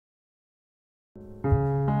Hello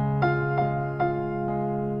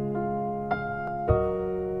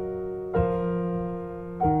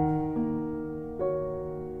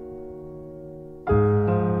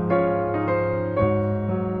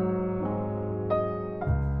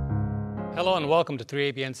and welcome to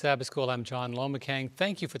 3ABN Sabbath School. I'm John Lomacang.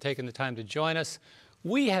 Thank you for taking the time to join us.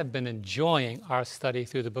 We have been enjoying our study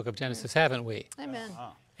through the book of Genesis, haven't we? Amen.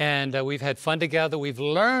 And we've had fun together. We've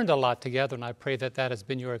learned a lot together, and I pray that that has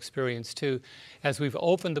been your experience too, as we've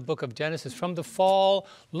opened the book of Genesis from the fall,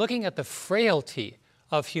 looking at the frailty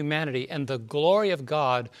of humanity and the glory of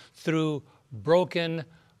God through broken,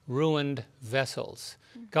 ruined vessels.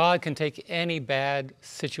 God can take any bad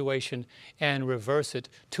situation and reverse it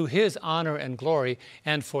to His honor and glory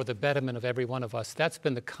and for the betterment of every one of us. That's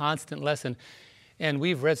been the constant lesson. And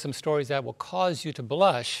we've read some stories that will cause you to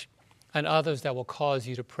blush and others that will cause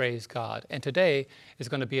you to praise God. And today is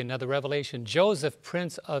going to be another revelation. Joseph,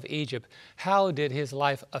 Prince of Egypt. How did his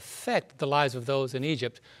life affect the lives of those in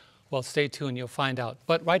Egypt? Well, stay tuned, you'll find out.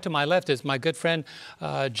 But right to my left is my good friend,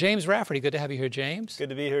 James Rafferty. Good to have you here, James. Good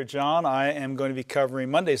to be here, John. I am going to be covering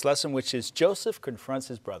Monday's lesson, which is Joseph confronts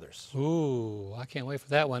his brothers. Ooh, I can't wait for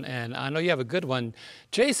that one. And I know you have a good one.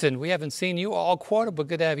 Jason, we haven't seen you all quarter, but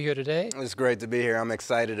good to have you here today. It's great to be here. I'm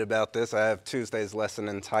excited about this. I have Tuesday's lesson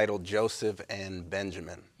entitled Joseph and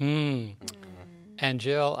Benjamin. And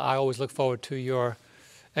Jill, I always look forward to your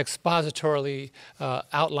expositorily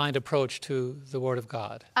outlined approach to the Word of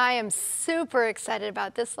God. I am super excited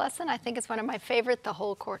about this lesson. I think it's one of my favorite the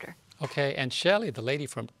whole quarter. Okay, and Shelley, the lady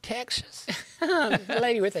from Texas. The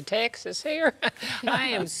lady with the Texas hair. I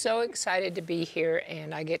am so excited to be here,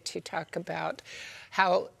 and I get to talk about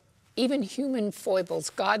how even human foibles,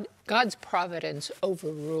 God's providence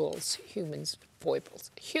overrules human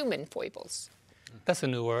foibles. That's a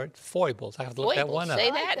new word, foibles. I have to look that one up.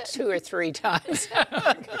 Say that 2 or 3 times.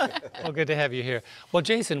 Well, good to have you here. Well,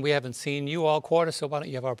 Jason, we haven't seen you all quarter, so why don't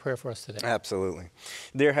you have our prayer for us today? Absolutely.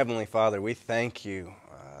 Dear Heavenly Father, we thank you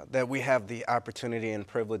that we have the opportunity and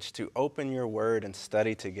privilege to open your word and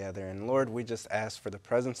study together. And Lord, we just ask for the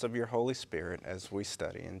presence of your Holy Spirit as we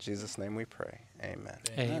study. In Jesus' name we pray. Amen.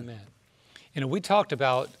 Amen. You know, we talked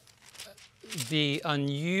about the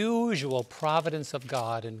unusual providence of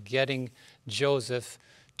God in getting Joseph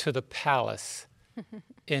to the palace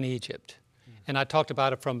in Egypt. And I talked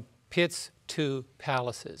about it from pits to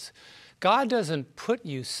palaces. God doesn't put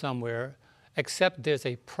you somewhere except there's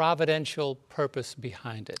a providential purpose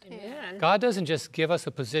behind it. Amen. God doesn't just give us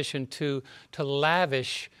a position to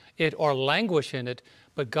lavish it or languish in it,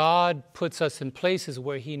 but God puts us in places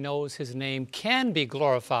where He knows His name can be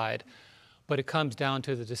glorified, but it comes down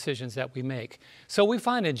to the decisions that we make. So we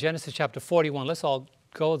find in Genesis chapter 41, let's all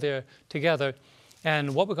go there together,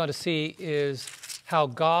 and what we're going to see is how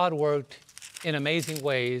God worked in amazing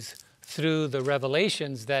ways through the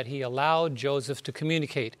revelations that He allowed Joseph to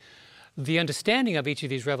communicate. The understanding of each of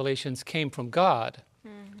these revelations came from God,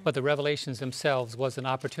 but the revelations themselves was an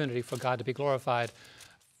opportunity for God to be glorified.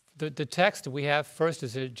 The text we have first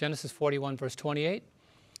is Genesis 41, verse 28.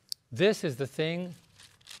 This is the thing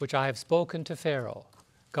which I have spoken to Pharaoh.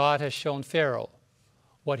 God has shown Pharaoh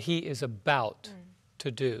what he is about to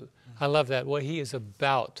do. I love that, what he is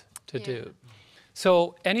about to do.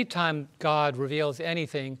 So anytime God reveals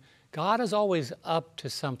anything, God is always up to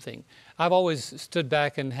something. I've always stood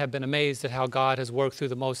back and have been amazed at how God has worked through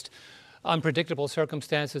the most unpredictable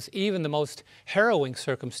circumstances, even the most harrowing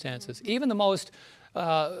circumstances, even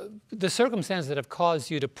the circumstances that have caused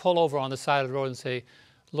you to pull over on the side of the road and say,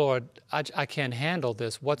 Lord, I can't handle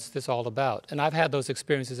this. What's this all about? And I've had those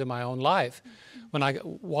experiences in my own life. When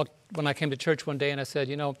I came to church one day and I said,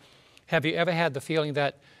 you know, have you ever had the feeling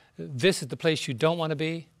that this is the place you don't want to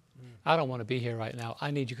be? I don't want to be here right now.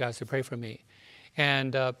 I need you guys to pray for me.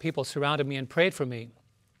 And people surrounded me and prayed for me.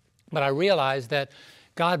 But I realized that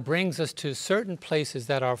God brings us to certain places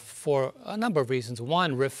that are for a number of reasons.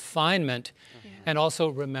 One, refinement, and also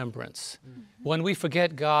remembrance. When we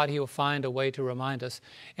forget God, He will find a way to remind us.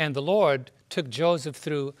 And the Lord took Joseph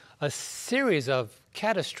through a series of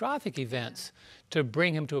catastrophic events to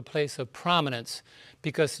bring him to a place of prominence,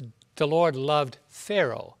 because the Lord loved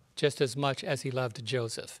Pharaoh just as much as He loved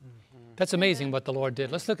Joseph. That's amazing what the Lord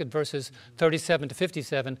did. Let's look at verses 37 to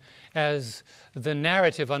 57 as the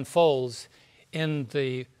narrative unfolds in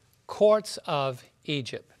the courts of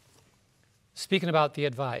Egypt. Speaking about the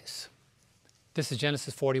advice, this is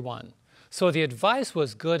Genesis 41. So the advice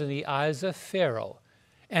was good in the eyes of Pharaoh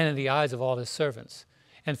and in the eyes of all his servants.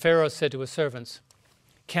 And Pharaoh said to his servants,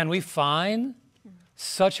 can we find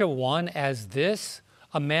such a one as this,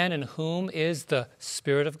 a man in whom is the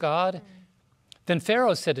Spirit of God? Then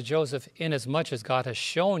Pharaoh said to Joseph, inasmuch as God has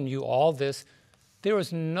shown you all this, there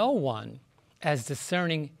is no one as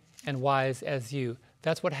discerning and wise as you.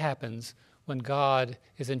 That's what happens when God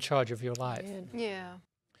is in charge of your life. Yeah.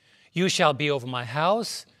 You shall be over my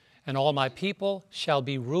house, and all my people shall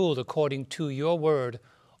be ruled according to your word.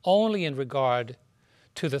 Only in regard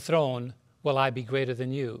to the throne will I be greater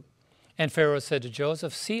than you. And Pharaoh said to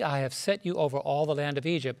Joseph, see, I have set you over all the land of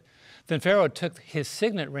Egypt. Then Pharaoh took his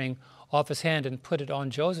signet ring off his hand and put it on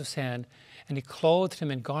Joseph's hand, and he clothed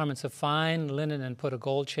him in garments of fine linen and put a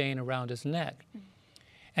gold chain around his neck.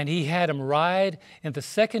 And he had him ride in the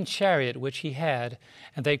second chariot which he had,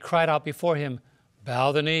 and they cried out before him,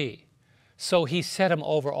 bow the knee. So he set him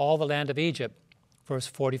over all the land of Egypt. Verse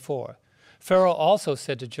 44. Pharaoh also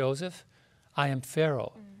said to Joseph, I am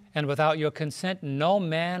Pharaoh, and without your consent no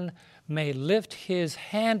man may lift his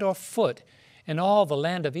hand or foot in all the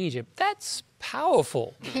land of Egypt. That's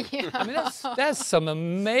powerful. Yeah. I mean, that's some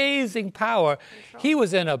amazing power. He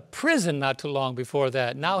was in a prison not too long before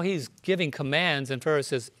that. Now he's giving commands, and Pharaoh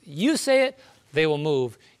says, you say it, they will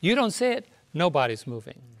move. You don't say it, nobody's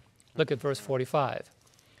moving. Look at verse 45.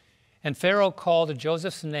 And Pharaoh called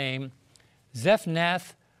Joseph's name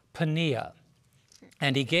Zephnath-Paneah,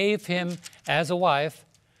 and he gave him as a wife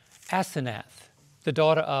Asenath, the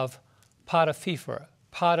daughter of Potiphera,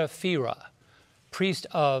 priest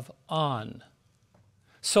of On.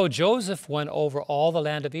 So Joseph went over all the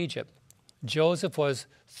land of Egypt. Joseph was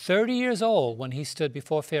 30 years old when he stood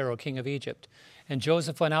before Pharaoh, king of Egypt. And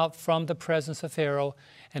Joseph went out from the presence of Pharaoh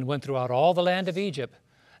and went throughout all the land of Egypt.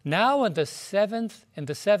 Now in the seven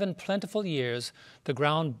plentiful years, the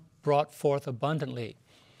ground brought forth abundantly.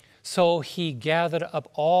 So he gathered up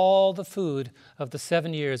all the food of the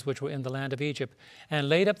 7 years which were in the land of Egypt, and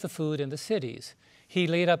laid up the food in the cities. He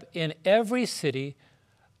laid up in every city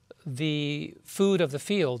the food of the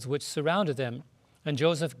fields which surrounded them. And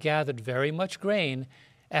Joseph gathered very much grain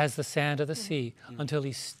as the sand of the sea, until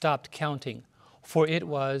he stopped counting, for it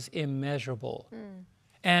was immeasurable.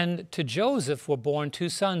 And to Joseph were born 2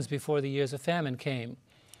 sons before the years of famine came,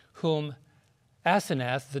 whom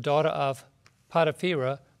Asenath, the daughter of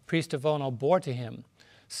Potiphera, priest of On, bore to him.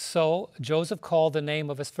 So Joseph called the name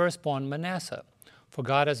of his firstborn Manasseh, for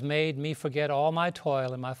God has made me forget all my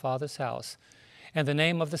toil in my father's house. And the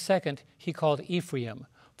name of the second he called Ephraim,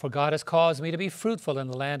 for God has caused me to be fruitful in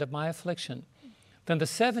the land of my affliction. Then the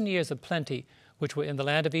 7 years of plenty which were in the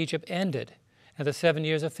land of Egypt ended, and the 7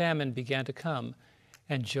 years of famine began to come.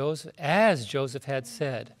 And Joseph, as Joseph had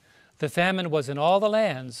said, the famine was in all the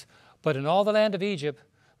lands, but in all the land of Egypt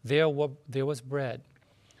there was bread.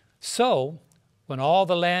 So, when all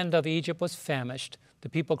the land of Egypt was famished, the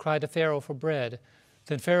people cried to Pharaoh for bread.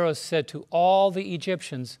 Then Pharaoh said to all the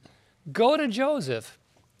Egyptians, go to Joseph.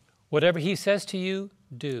 Whatever he says to you,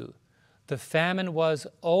 do. The famine was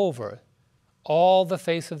over all the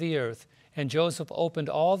face of the earth, and Joseph opened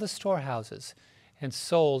all the storehouses and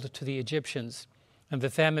sold to the Egyptians. And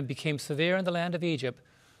the famine became severe in the land of Egypt.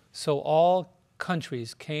 So all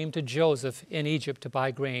countries came to Joseph in Egypt to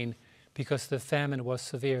buy grain, because the famine was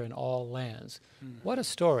severe in all lands. What a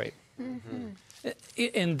story.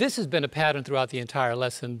 And this has been a pattern throughout the entire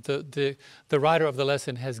lesson. The writer of the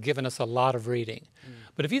lesson has given us a lot of reading.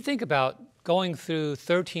 But if you think about going through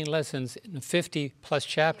 13 lessons in 50 plus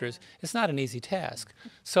chapters, it's not an easy task.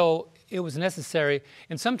 So it was necessary,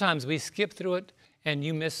 and sometimes we skip through it and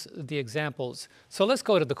you miss the examples. So let's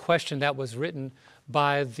go to the question that was written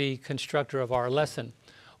by the constructor of our lesson.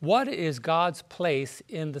 What is God's place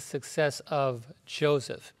in the success of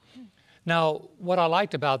Joseph? Now, what I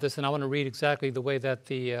liked about this, and I want to read exactly the way that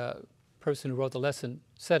the person who wrote the lesson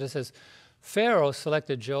said, it says, Pharaoh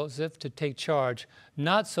selected Joseph to take charge,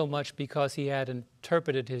 not so much because he had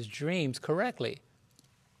interpreted his dreams correctly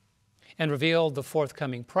and revealed the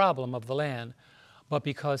forthcoming problem of the land, but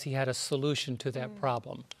because he had a solution to that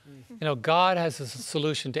problem. You know, God has a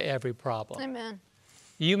solution to every problem. Amen.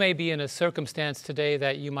 You may be in a circumstance today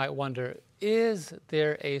that you might wonder, is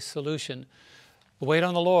there a solution? Wait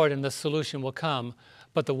on the Lord and the solution will come.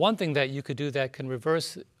 But the one thing that you could do that can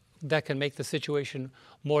make the situation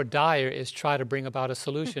more dire is try to bring about a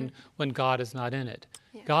solution when God is not in it.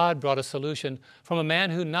 Yeah. God brought a solution from a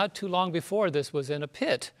man who not too long before this was in a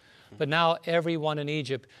pit. But now everyone in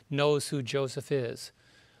Egypt knows who Joseph is.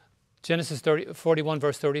 Genesis 41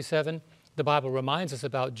 verse 37, the Bible reminds us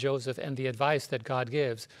about Joseph and the advice that God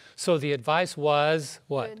gives. So the advice was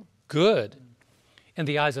what? Good. In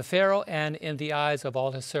the eyes of Pharaoh and in the eyes of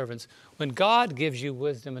all his servants. When God gives you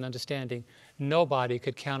wisdom and understanding, nobody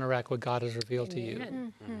could counteract what God has revealed to you.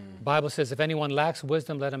 The Bible says, if anyone lacks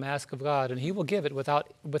wisdom, let him ask of God, and he will give it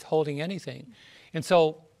without withholding anything. And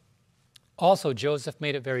so also Joseph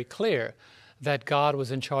made it very clear that God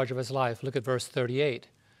was in charge of his life. Look at verse 38.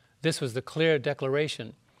 This was the clear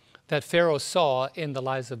declaration that Pharaoh saw in the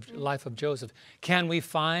life of Joseph. Can we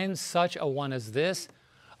find such a one as this,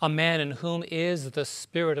 a man in whom is the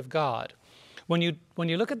Spirit of God? When you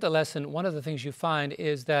look at the lesson, one of the things you find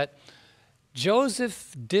is that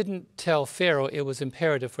Joseph didn't tell Pharaoh it was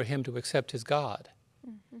imperative for him to accept his God,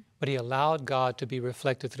 but he allowed God to be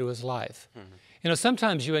reflected through his life. You know,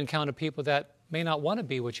 sometimes you encounter people that may not want to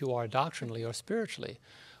be what you are doctrinally or spiritually,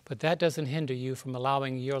 but that doesn't hinder you from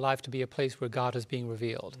allowing your life to be a place where God is being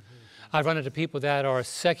revealed. I've run into people that are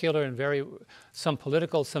secular and some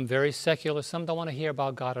political, some very secular, some don't want to hear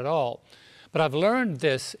about God at all. But I've learned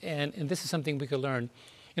this, and this is something we could learn.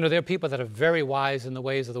 You know, there are people that are very wise in the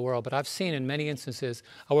ways of the world, but I've seen in many instances,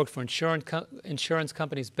 I worked for insurance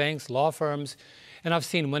companies, banks, law firms, and I've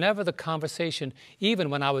seen whenever the conversation, even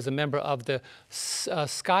when I was a member of the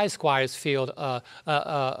Sky Squires Field, an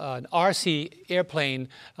RC airplane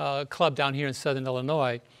club down here in Southern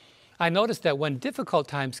Illinois, I noticed that when difficult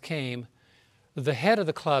times came, the head of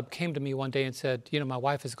the club came to me one day and said, you know, my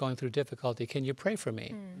wife is going through difficulty. Can you pray for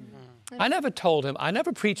me? I never told him, I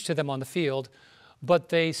never preached to them on the field, but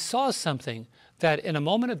they saw something that in a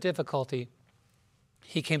moment of difficulty,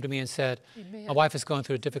 he came to me and said, my wife is going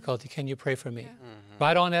through a difficulty. Can you pray for me?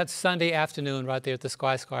 Right on that Sunday afternoon, right there at the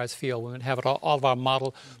Sky Squires Field, we would have all of our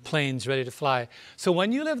model planes ready to fly. So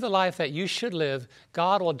when you live the life that you should live,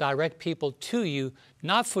 God will direct people to you,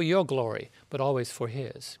 not for your glory, but always for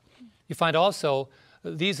his. You find also,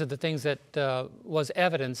 these are the things that was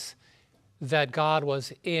evidence that God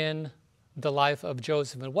was in the life of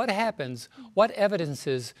Joseph. And what happens, what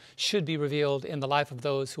evidences should be revealed in the life of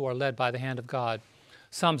those who are led by the hand of God?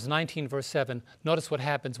 Psalms 19, verse 7, notice what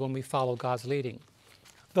happens when we follow God's leading.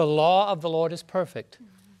 The law of the Lord is perfect,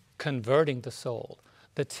 converting the soul.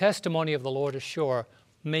 The testimony of the Lord is sure,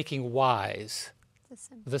 making wise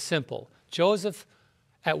the simple. Joseph,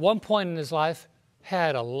 at one point in his life,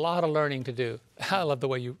 had a lot of learning to do. I love the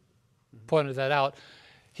way you pointed that out.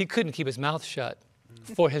 He couldn't keep his mouth shut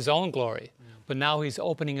for his own glory, but now he's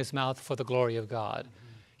opening his mouth for the glory of God.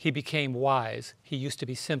 He became wise. He used to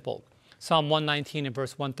be simple. Psalm 119 and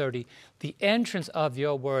verse 130, the entrance of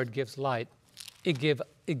your word gives light.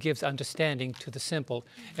 It gives understanding to the simple.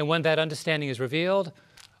 And when that understanding is revealed,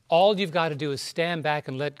 all you've got to do is stand back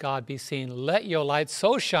and let God be seen. Let your light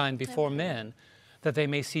so shine before men that they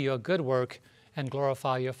may see your good work and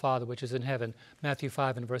glorify your Father which is in heaven. Matthew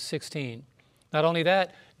 5 and verse 16. Not only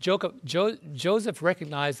that, Joseph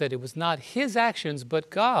recognized that it was not his actions but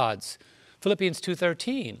God's. Philippians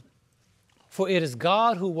 2:13. For it is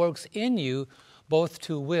God who works in you both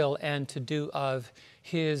to will and to do of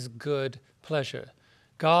his good pleasure.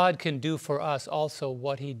 God can do for us also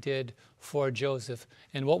what he did for Joseph.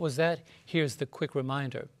 And what was that? Here's the quick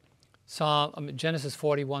reminder. Genesis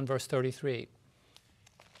 41, verse 33.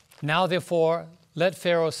 Now therefore, let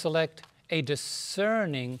Pharaoh select a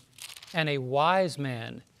discerning and a wise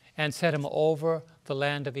man and set him over the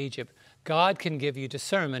land of Egypt. God can give you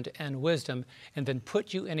discernment and wisdom and then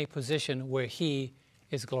put you in a position where he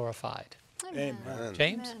is glorified. Amen.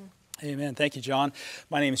 James? Amen. Amen. Thank you, John.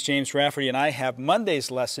 My name is James Rafferty, and I have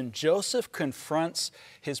Monday's lesson, Joseph Confronts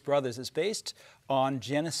His Brothers. It's based on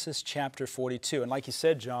Genesis chapter 42. And like you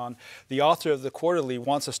said, John, the author of the Quarterly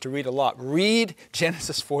wants us to read a lot. Read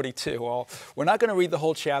Genesis 42. Well, we're not going to read the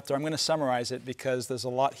whole chapter. I'm going to summarize it because there's a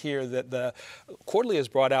lot here that the Quarterly has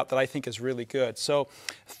brought out that I think is really good. So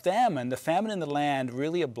the famine in the land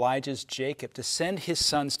really obliges Jacob to send his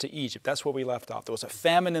sons to Egypt. That's where we left off. There was a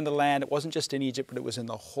famine in the land. It wasn't just in Egypt, but it was in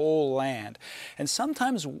the whole land. And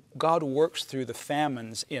sometimes God works through the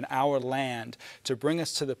famines in our land to bring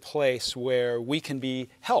us to the place where we can be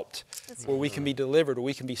helped, where we can be delivered, or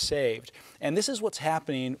we can be saved. And this is what's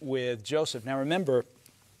happening with Joseph. Now remember,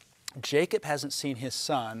 Jacob hasn't seen his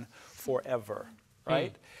son forever,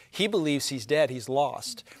 right? He believes he's dead, he's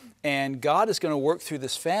lost. And God is going to work through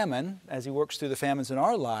this famine, as he works through the famines in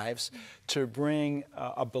our lives, to bring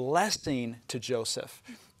a blessing to Joseph,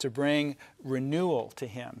 to bring renewal to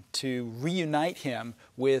him, to reunite him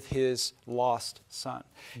with his lost son.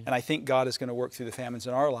 And I think God is going to work through the famines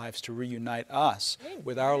in our lives to reunite us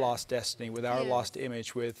with our lost destiny, with our lost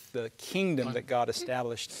image, with the kingdom that God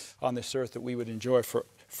established on this earth that we would enjoy for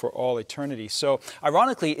all eternity. So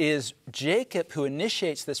ironically, it is Jacob who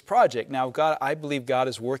initiates this project. Now I believe God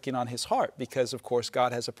is working on his heart because of course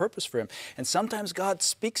God has a purpose for him. And sometimes God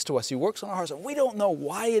speaks to us. He works on our hearts and we don't know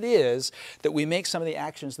why it is that we make some of the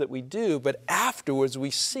actions that we do, but afterwards we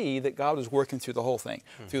see that God is working through the whole thing,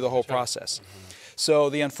 through the whole process.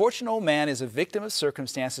 So the unfortunate old man is a victim of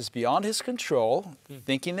circumstances beyond his control,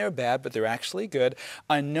 thinking they're bad, but they're actually good.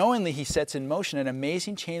 Unknowingly, he sets in motion an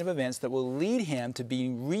amazing chain of events that will lead him to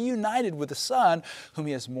being reunited with the son whom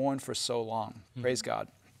he has mourned for so long. Praise God.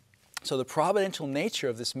 So the providential nature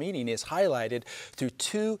of this meeting is highlighted through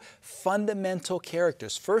two fundamental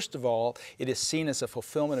characters. First of all, it is seen as a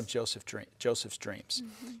fulfillment of Joseph's dreams.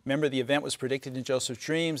 Remember, the event was predicted in Joseph's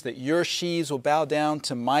dreams that your sheaves will bow down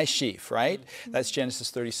to my sheaf, right? That's Genesis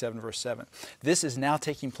 37, verse 7. This is now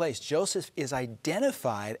taking place. Joseph is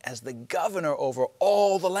identified as the governor over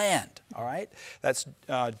all the land, all right? That's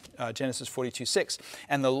Genesis 42, 6.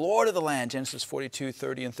 And the Lord of the land, Genesis 42,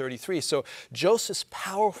 30 and 33. So Joseph's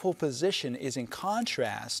powerful position is in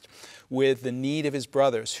contrast with the need of his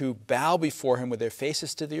brothers who bow before him with their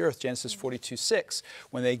faces to the earth, Genesis 42, 6.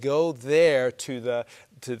 When they go there to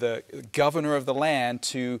the governor of the land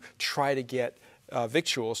to try to get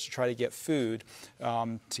victuals, to try to get food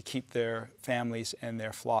to keep their families and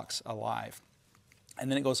their flocks alive. And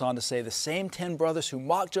then it goes on to say, the same 10 brothers who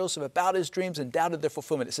mocked Joseph about his dreams and doubted their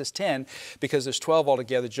fulfillment. It says 10 because there's 12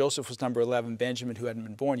 altogether. Joseph was number 11. Benjamin, who hadn't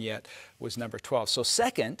been born yet, was number 12. So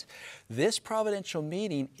second, this providential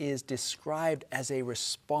meeting is described as a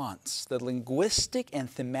response. The linguistic and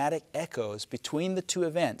thematic echoes between the two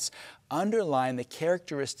events underline the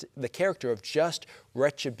character of just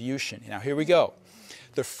retribution. Now here we go.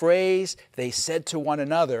 The phrase, they said to one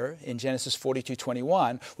another, in Genesis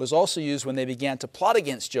 42:21, was also used when they began to plot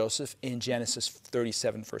against Joseph in Genesis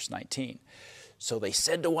 37, verse 19. So they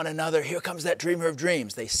said to one another, here comes that dreamer of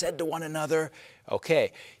dreams. They said to one another,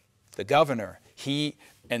 okay, the governor,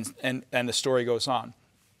 and the story goes on.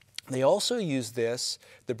 They also used this,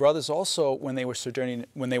 the brothers also, when they were sojourning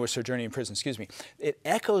in prison, it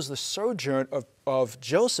echoes the sojourn of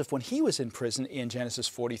Joseph when he was in prison in Genesis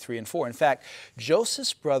 43 and 4. In fact,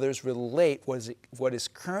 Joseph's brothers relate what is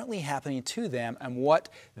currently happening to them and what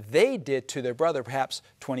they did to their brother perhaps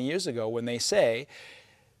 20 years ago when they say,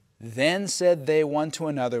 then said they one to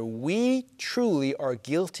another, we truly are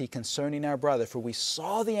guilty concerning our brother, for we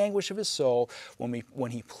saw the anguish of his soul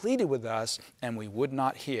when he pleaded with us, and we would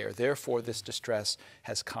not hear. Therefore, this distress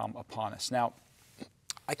has come upon us. Now,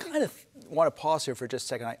 I kind of want to pause here for just a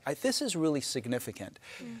second. This is really significant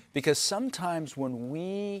because sometimes when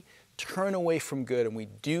we turn away from good and we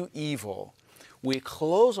do evil, we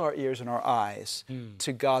close our ears and our eyes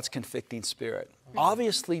to God's convicting spirit.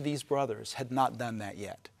 Obviously, these brothers had not done that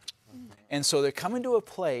yet. And so they're coming to a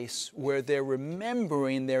place where they're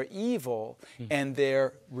remembering their evil and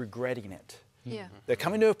they're regretting it. Yeah. They're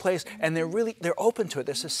coming to a place and they're open to it.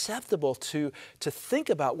 They're susceptible to think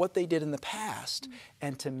about what they did in the past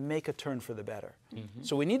and to make a turn for the better.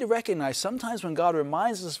 So we need to recognize sometimes when God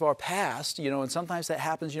reminds us of our past, and sometimes that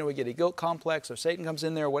happens, we get a guilt complex or Satan comes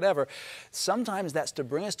in there or whatever. Sometimes that's to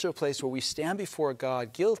bring us to a place where we stand before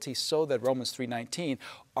God guilty so that Romans 3:19,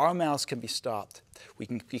 our mouths can be stopped. We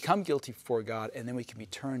can become guilty before God, and then we can be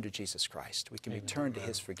turned to Jesus Christ. We can be turned to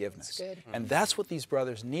His forgiveness. That's good. And that's what these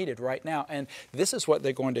brothers needed right now. And this is what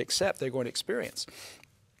they're going to accept, they're going to experience.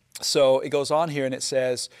 So it goes on here and it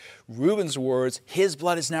says, Reuben's words, his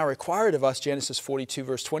blood is now required of us, Genesis 42,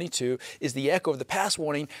 verse 22, is the echo of the past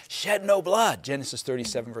warning, shed no blood, Genesis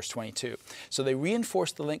 37, verse 22. So they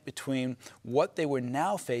reinforced the link between what they were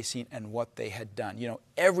now facing and what they had done.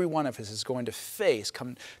 Every one of us is going to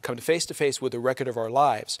come to face with the record of our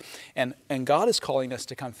lives. And God is calling us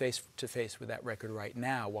to come face to face with that record right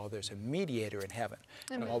now while there's a mediator in heaven.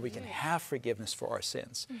 And while we can have forgiveness for our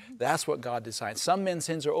sins. That's what God designed. Some men's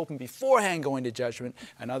sins are open beforehand going to judgment,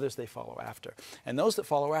 and others they follow after. And those that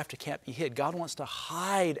follow after can't be hid. God wants to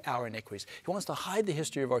hide our iniquities. He wants to hide the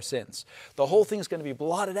history of our sins. The whole thing is going to be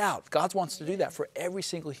blotted out. God wants to do that for every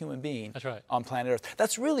single human being on planet Earth.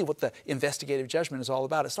 That's really what the investigative judgment is all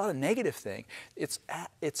about. It's not a negative thing. It's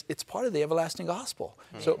part of the everlasting gospel.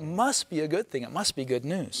 So it must be a good thing. It must be good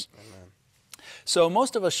news. Amen. So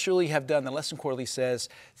most of us surely have done, the Lesson Quarterly says,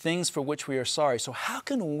 things for which we are sorry. So how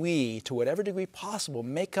can we, to whatever degree possible,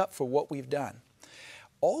 make up for what we've done?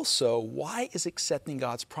 Also, why is accepting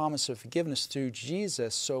God's promise of forgiveness through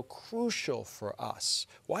Jesus so crucial for us?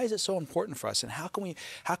 Why is it so important for us? And how can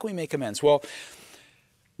we make amends? Well,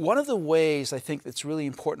 one of the ways I think that's really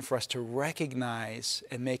important for us to recognize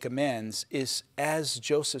and make amends is, as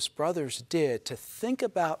Joseph's brothers did, to think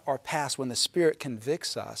about our past when the Spirit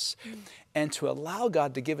convicts us and to allow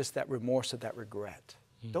God to give us that remorse or that regret.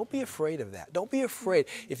 Don't be afraid of that. Don't be afraid.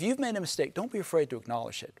 If you've made a mistake, don't be afraid to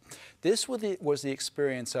acknowledge it. This was the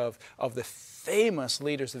experience of the famous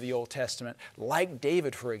leaders of the Old Testament, like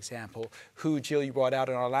David, for example, who, Jill, you brought out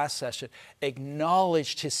in our last session,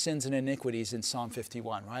 acknowledged his sins and iniquities in Psalm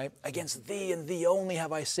 51, right? Against thee and thee only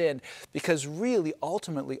have I sinned. Because really,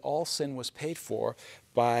 ultimately, all sin was paid for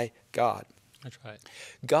by God. That's right.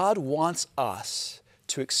 God wants us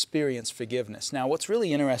to experience forgiveness. Now, what's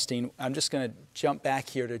really interesting, I'm just going to jump back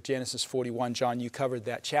here to Genesis 41. John, you covered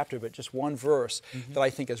that chapter, but just one verse that I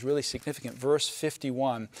think is really significant. Verse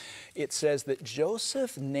 51, it says that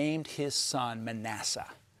Joseph named his son Manasseh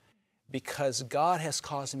because God has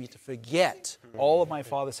caused me to forget all of my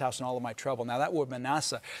father's house and all of my trouble. Now, that word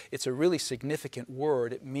Manasseh, it's a really significant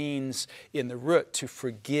word. It means in the root to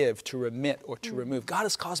forgive, to remit, or to remove. God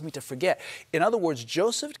has caused me to forget. In other words,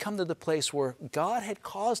 Joseph had come to the place where God had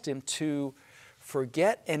caused him to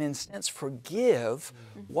forget and, in a sense, forgive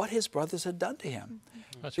what his brothers had done to him.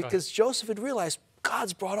 That's because right. Joseph had realized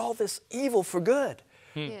God's brought all this evil for good.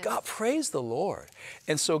 Yes. God, praise the Lord.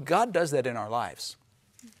 And so God does that in our lives.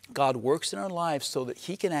 God works in our lives so that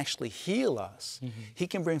He can actually heal us. He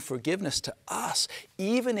can bring forgiveness to us,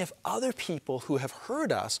 even if other people who have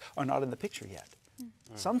hurt us are not in the picture yet.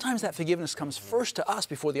 Sometimes that forgiveness comes first to us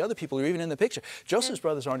before the other people are even in the picture. Joseph's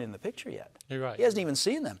brothers aren't in the picture yet. You're right. He hasn't even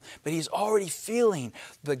seen them, but he's already feeling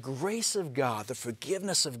the grace of God, the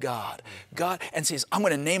forgiveness of God. And says, I'm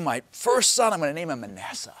going to name my first son, I'm going to name him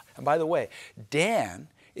Manasseh. And by the way, Dan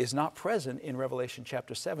is not present in Revelation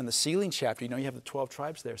chapter 7, the sealing chapter. You know, you have the 12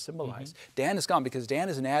 tribes there symbolized. Dan is gone because Dan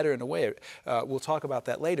is an adder in a way. We'll talk about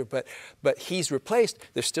that later. But he's replaced.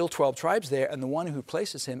 There's still 12 tribes there, and the one who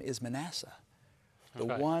replaces him is Manasseh, the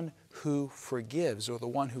one who forgives, or the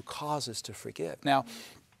one who causes to forgive. Now,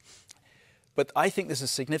 but I think this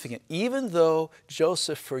is significant. Even though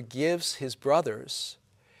Joseph forgives his brothers,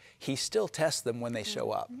 he still tests them when they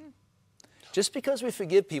show up. Just because we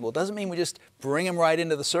forgive people doesn't mean we just bring them right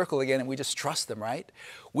into the circle again and we just trust them, right?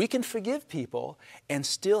 We can forgive people and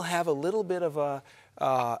still have a little bit of a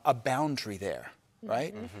boundary there,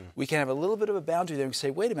 right? We can have a little bit of a boundary there and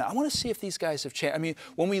say, wait a minute, I want to see if these guys have changed. I mean,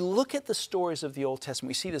 when we look at the stories of the Old Testament,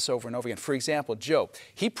 we see this over and over again. For example, Job,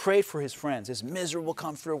 he prayed for his friends, his miserable,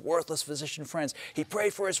 comforter, worthless physician friends. He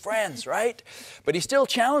prayed for his friends, right? But he still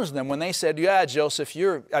challenged them when they said, yeah, Job,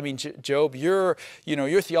 your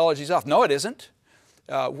theology's off. No, it isn't.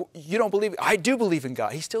 You don't believe, I do believe in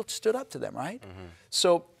God. He still stood up to them, right?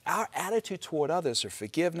 So our attitude toward others, of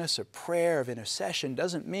forgiveness, of prayer, of intercession,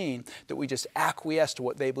 doesn't mean that we just acquiesce to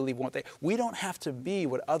what they believe. We don't have to be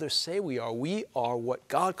what others say we are. We are what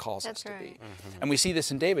God calls us to be. And we see this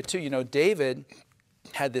in David too. You know, David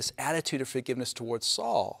had this attitude of forgiveness towards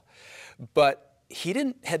Saul, but he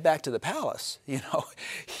didn't head back to the palace, you know.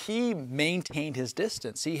 He maintained his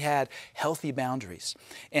distance. He had healthy boundaries.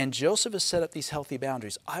 And Joseph has set up these healthy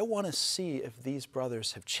boundaries. I want to see if these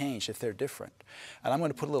brothers have changed, if they're different. And I'm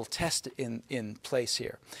going to put a little test in place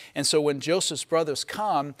here. And so when Joseph's brothers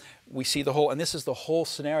come, we see the whole, and this is the whole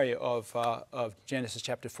scenario of Genesis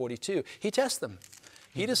chapter 42. He tests them.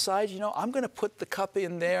 He decides, you know, I'm going to put the cup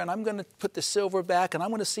in there, and I'm going to put the silver back, and I'm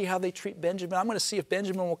going to see how they treat Benjamin. I'm going to see if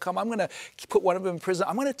Benjamin will come. I'm going to put one of them in prison.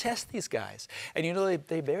 I'm going to test these guys. And you know,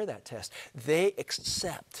 they bear that test. They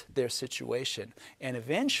accept their situation. And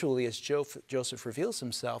eventually, as Joseph reveals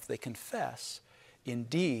himself, they confess,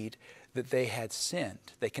 indeed, that they had sinned.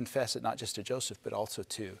 They confess it not just to Joseph, but also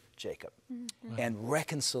to Jacob. And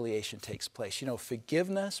reconciliation takes place. You know,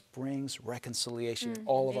 forgiveness brings reconciliation in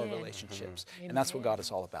all of our relationships. And that's what God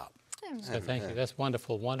is all about. So thank you. That's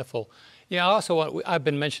wonderful, wonderful. Yeah, I've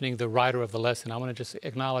been mentioning the writer of the lesson. I want to just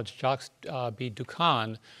acknowledge Jacques B.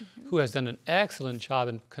 Ducan, who has done an excellent job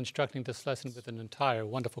in constructing this lesson with an entire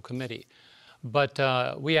wonderful committee. But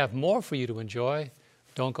we have more for you to enjoy.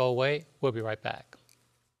 Don't go away. We'll be right back.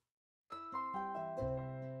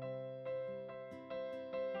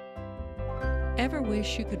 Ever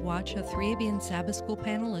wish you could watch a 3ABN Sabbath School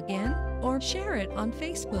panel again? Or share it on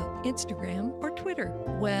Facebook, Instagram, or Twitter?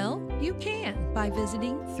 Well, you can by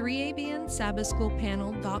visiting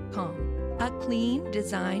 3ABNSabbathSchoolPanel.com. A clean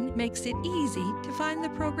design makes it easy to find the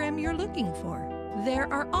program you're looking for.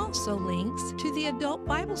 There are also links to the Adult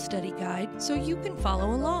Bible Study Guide so you can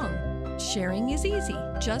follow along. Sharing is easy.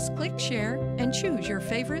 Just click share and choose your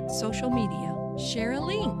favorite social media. Share a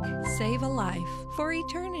link. Save a life for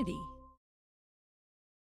eternity.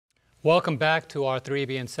 Welcome back to our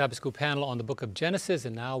 3ABN Sabbath School panel on the book of Genesis,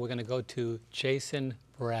 and now we're going to go to Jason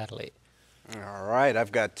Bradley. All right,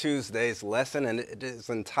 I've got Tuesday's lesson, and it is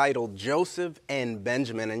entitled Joseph and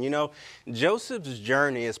Benjamin. And you know, Joseph's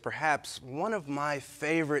journey is perhaps one of my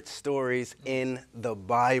favorite stories in the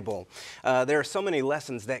Bible. There are so many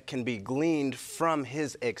lessons that can be gleaned from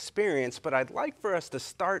his experience, but I'd like for us to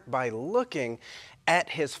start by looking at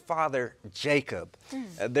his father, Jacob.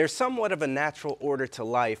 There's somewhat of a natural order to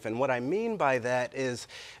life, and what I mean by that is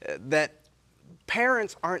that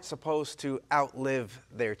parents aren't supposed to outlive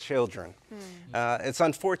their children. It's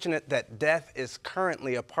unfortunate that death is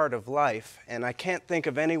currently a part of life, and I can't think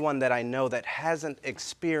of anyone that I know that hasn't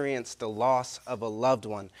experienced the loss of a loved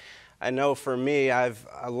one. I know for me, I've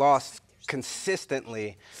lost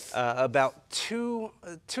consistently about two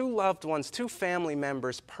loved ones, two family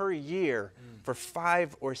members per year for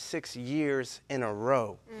 5 or 6 years in a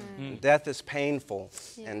row. Death is painful,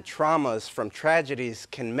 and traumas from tragedies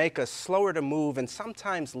can make us slower to move and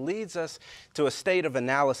sometimes leads us to a state of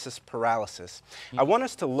analysis paralysis. I want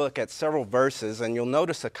us to look at several verses, and you'll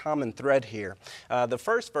notice a common thread here. The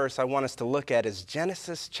first verse I want us to look at is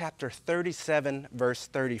Genesis chapter 37, verse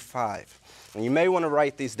 35. And you may want to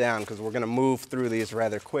write these down because we're going to move through these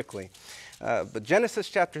rather quickly. But Genesis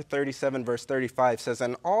chapter 37, verse 35 says,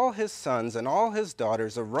 "And all his sons and all his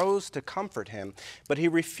daughters arose to comfort him, but he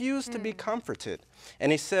refused to be comforted.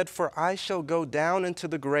 And he said, For I shall go down into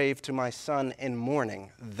the grave to my son in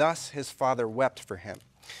mourning. Thus his father wept for him."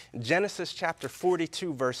 Genesis chapter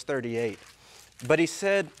 42, verse 38. "But he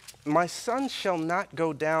said, My son shall not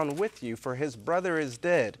go down with you, for his brother is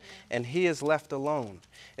dead, and he is left alone.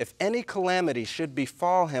 If any calamity should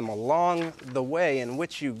befall him along the way in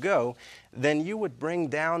which you go, then you would bring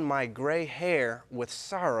down my gray hair with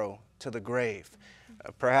sorrow to the grave."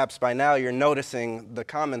 Perhaps by now you're noticing the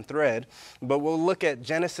common thread, but we'll look at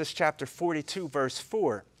Genesis chapter 42, verse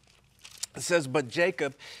 4. It says, "But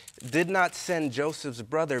Jacob did not send Joseph's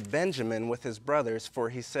brother Benjamin with his brothers, for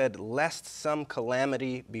he said, lest some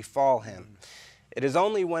calamity befall him." It is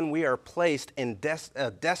only when we are placed in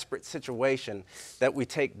a desperate situation that we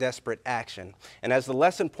take desperate action. And as the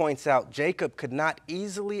lesson points out, Jacob could not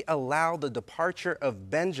easily allow the departure of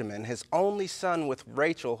Benjamin, his only son with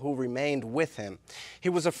Rachel, who remained with him. He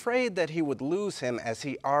was afraid that he would lose him as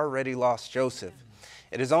he already lost Joseph.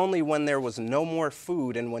 It is only when there was no more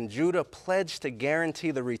food and when Judah pledged to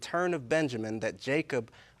guarantee the return of Benjamin that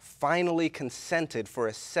Jacob finally consented for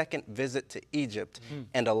a second visit to Egypt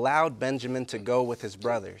and allowed Benjamin to go with his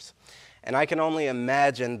brothers. And I can only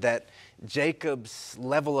imagine that Jacob's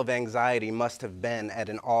level of anxiety must have been at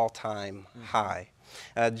an all-time high.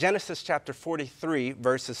 Genesis chapter 43,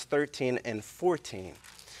 verses 13 and 14.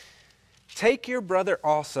 "Take your brother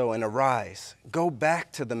also and arise, go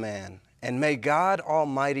back to the man, and may God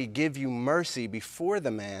Almighty give you mercy before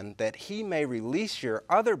the man, that he may release your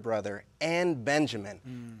other brother and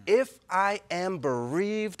Benjamin. If I am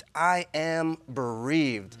bereaved, I am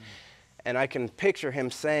bereaved." And I can picture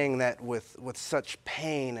him saying that with such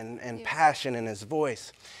pain and passion in his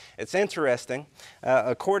voice. It's interesting,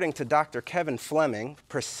 according to Dr. Kevin Fleming,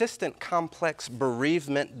 persistent complex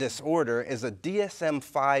bereavement disorder is a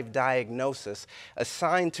DSM-5 diagnosis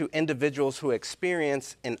assigned to individuals who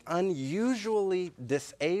experience an unusually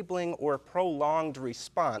disabling or prolonged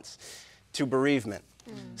response to bereavement.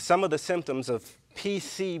 Some of the symptoms of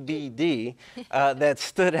PCBD that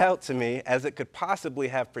stood out to me as it could possibly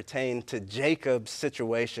have pertained to Jacob's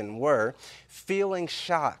situation were feeling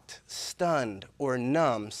shocked, stunned, or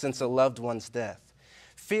numb since a loved one's death,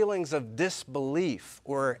 feelings of disbelief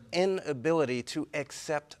or inability to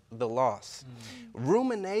accept the loss,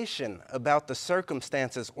 rumination about the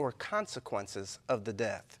circumstances or consequences of the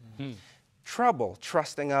death, trouble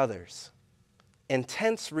trusting others,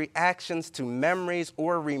 intense reactions to memories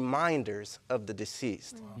or reminders of the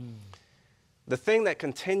deceased. The thing that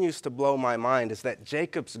continues to blow my mind is that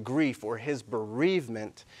Jacob's grief or his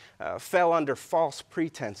bereavement fell under false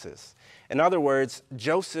pretenses. In other words,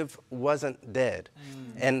 Joseph wasn't dead,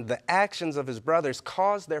 and the actions of his brothers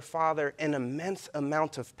caused their father an immense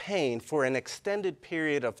amount of pain for an extended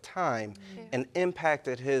period of time and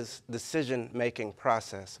impacted his decision-making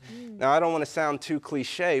process. Now, I don't want to sound too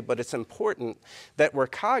cliche, but it's important that we're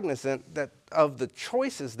cognizant of the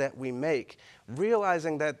choices that we make,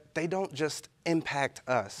 realizing that they don't just impact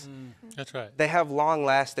us. That's right. They have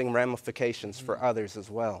long-lasting ramifications for others as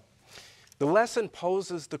well. The lesson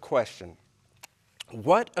poses the question,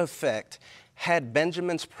 what effect had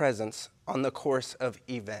Benjamin's presence on the course of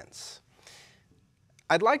events?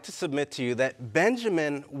 I'd like to submit to you that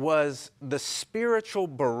Benjamin was the spiritual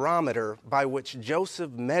barometer by which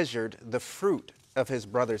Joseph measured the fruit of his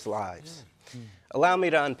brothers' lives. Allow me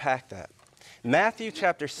to unpack that. Matthew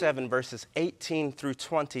chapter 7, verses 18 through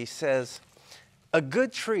 20 says, A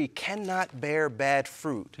good tree cannot bear bad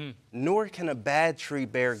fruit, nor can a bad tree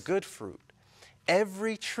bear good fruit.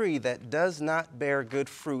 Every tree that does not bear good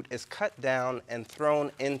fruit is cut down and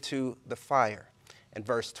thrown into the fire. And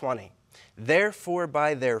verse 20, therefore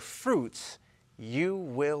by their fruits you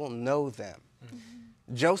will know them.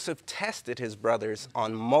 Joseph tested his brothers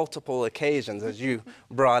on multiple occasions, as you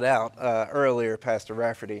brought out earlier, Pastor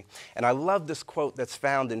Rafferty. And I love this quote that's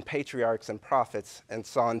found in Patriarchs and Prophets, and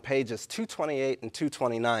it's on pages 228 and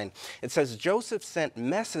 229. It says, Joseph sent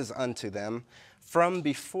messes unto them from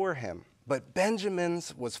before him, but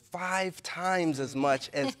Benjamin's was 5 times as much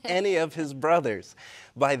as any of his brothers.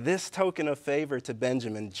 By this token of favor to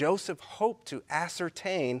Benjamin, Joseph hoped to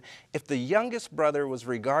ascertain if the youngest brother was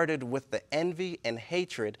regarded with the envy and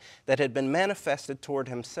hatred that had been manifested toward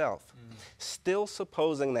himself. Still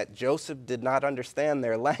supposing that Joseph did not understand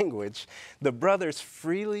their language, the brothers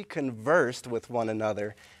freely conversed with one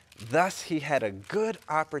another. Thus he had a good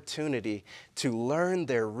opportunity to learn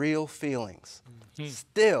their real feelings.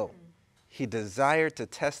 Still, he desired to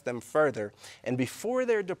test them further, and before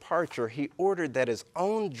their departure, he ordered that his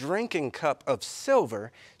own drinking cup of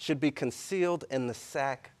silver should be concealed in the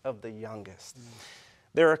sack of the youngest.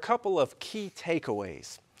 There are a couple of key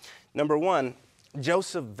takeaways. Number one,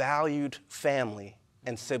 Joseph valued family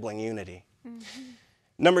and sibling unity.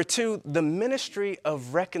 Number two, the ministry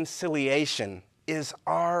of reconciliation is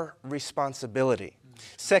our responsibility.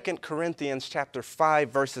 2 Corinthians chapter 5,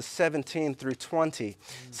 verses 17 through 20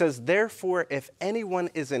 says, therefore, if anyone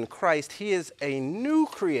is in Christ, he is a new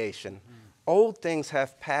creation. Old things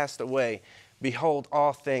have passed away. Behold,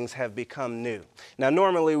 all things have become new. Now,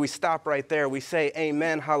 normally we stop right there. We say,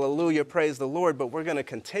 amen, hallelujah, praise the Lord. But we're going to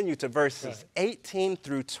continue to verses 18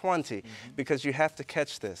 through 20 because you have to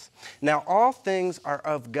catch this. Now, all things are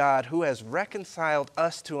of God, who has reconciled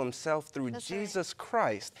us to himself through Jesus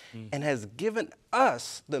Christ and has given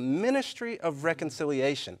us the ministry of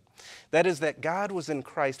reconciliation. That is, that God was in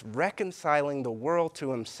Christ reconciling the world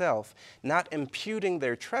to himself, not imputing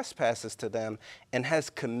their trespasses to them, and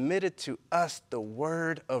has committed to us the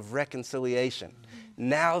word of reconciliation.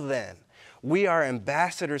 Now then, we are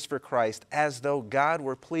ambassadors for Christ, as though God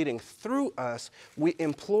were pleading through us. We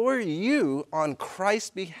implore you on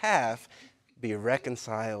Christ's behalf, be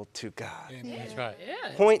reconciled to God. That's right.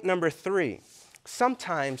 Point number 3,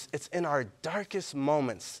 sometimes it's in our darkest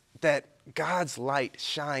moments that God's light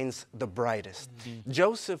shines the brightest.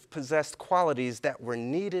 Joseph possessed qualities that were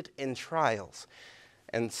needed in trials.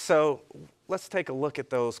 And so let's take a look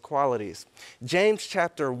at those qualities. James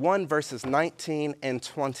chapter 1, verses 19 and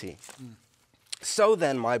 20. So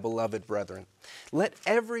then, my beloved brethren, let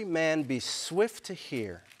every man be swift to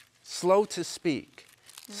hear, slow to speak,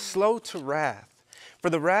 slow to wrath.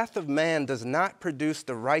 For the wrath of man does not produce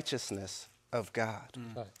the righteousness of God.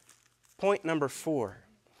 Point number 4.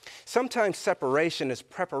 Sometimes separation is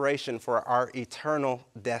preparation for our eternal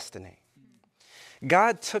destiny.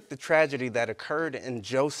 God took the tragedy that occurred in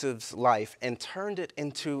Joseph's life and turned it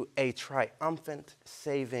into a triumphant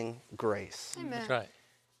saving grace. Amen. That's right.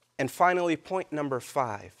 And finally, point number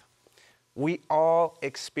 5. We all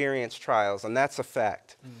experience trials, and that's a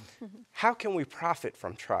fact. How can we profit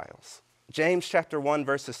from trials? James chapter 1,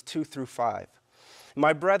 verses 2 through 5.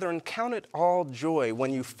 My brethren, count it all joy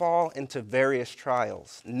when you fall into various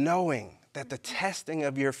trials, knowing that the testing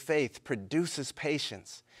of your faith produces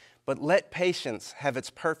patience. But let patience have its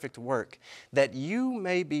perfect work, that you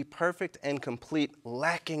may be perfect and complete,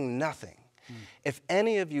 lacking nothing. If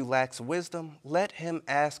any of you lacks wisdom, let him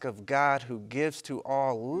ask of God, who gives to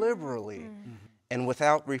all liberally and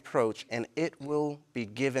without reproach, and it will be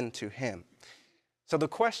given to him. So the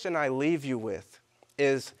question I leave you with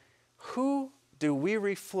is, who do we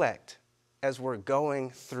reflect as we're going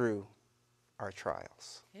through our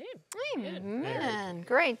trials? Amen.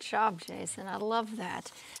 Great job, Jason. I love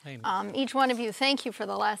that. Amen. Each one of you, thank you for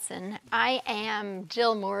the lesson. I am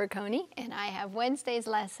Jill Morricone, and I have Wednesday's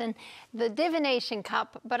lesson, the Divination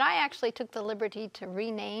Cup, but I actually took the liberty to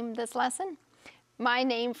rename this lesson. My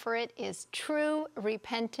name for it is True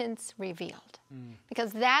Repentance Revealed,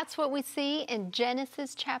 because that's what we see in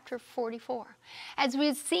Genesis chapter 44. As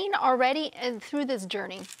we've seen already through this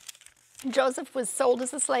journey, Joseph was sold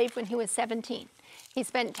as a slave when he was 17. He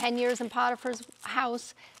spent 10 years in Potiphar's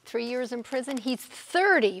house, 3 years in prison. He's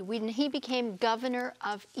 30 when he became governor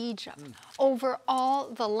of Egypt over all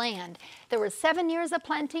the land. There were 7 years of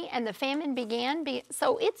plenty, and the famine began.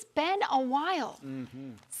 So it's been a while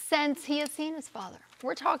since he has seen his father.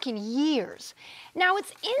 We're talking years. Now,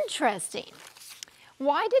 it's interesting.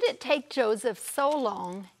 Why did it take Joseph so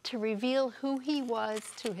long to reveal who he was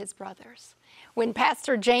to his brothers? When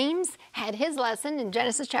Pastor James had his lesson in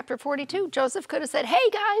Genesis chapter 42, Joseph could have said, "Hey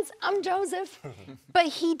guys, I'm Joseph," but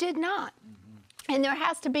he did not. And there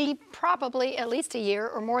has to be probably at least a year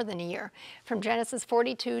or more than a year from Genesis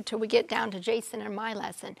 42 till we get down to Jason and my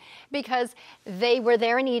lesson, because they were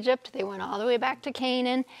there in Egypt. They went all the way back to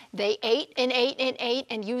Canaan. They ate and ate and ate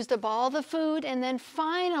and used up all the food. And then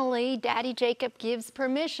finally, Daddy Jacob gives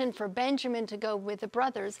permission for Benjamin to go with the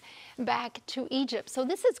brothers back to Egypt. So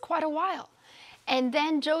this is quite a while. And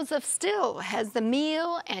then Joseph still has the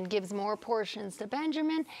meal and gives more portions to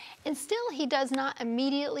Benjamin, and still he does not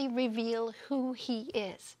immediately reveal who he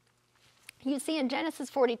is. You see, in Genesis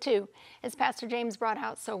 42, as Pastor James brought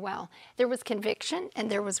out so well, there was conviction and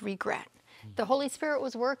there was regret. The Holy Spirit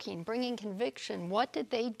was working, bringing conviction. What did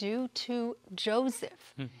they do to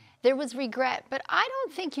Joseph? There was regret, but I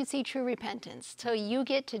don't think you see true repentance till you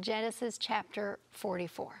get to Genesis chapter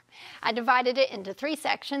 44. I divided it into 3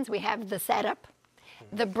 sections. We have the setup,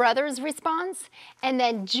 the brothers' response, and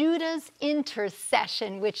then Judah's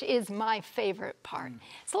intercession, which is my favorite part.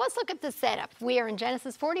 So let's look at the setup. We are in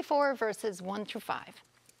Genesis 44, verses 1 through 5.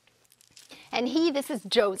 And he, this is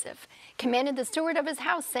Joseph, commanded the steward of his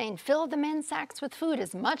house, saying, "Fill the men's sacks with food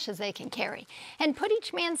as much as they can carry, and put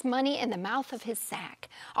each man's money in the mouth of his sack.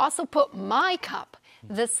 Also put my cup,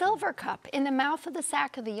 the silver cup, in the mouth of the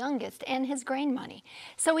sack of the youngest, and his grain money."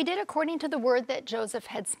 So he did according to the word that Joseph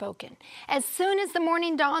had spoken. As soon as the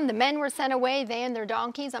morning dawned, the men were sent away, they and their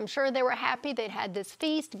donkeys. I'm sure they were happy. They'd had this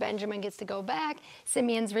feast. Benjamin gets to go back.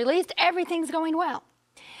 Simeon's released. Everything's going well.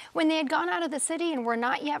 When they had gone out of the city and were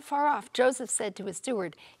not yet far off, Joseph said to his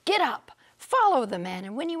steward, "Get up, follow the men,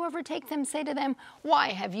 and when you overtake them, say to them, 'Why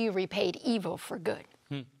have you repaid evil for good?'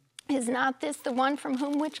 Is not this the one from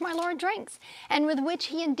whom which my Lord drinks, and with which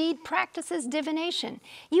he indeed practices divination?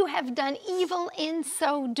 You have done evil in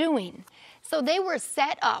so doing." So they were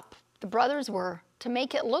set up, the brothers were, to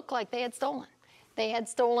make it look like they had stolen. They had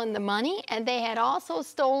stolen the money, and they had also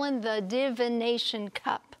stolen the divination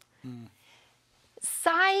cup.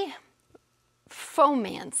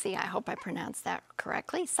 Syphomancy, I hope I pronounced that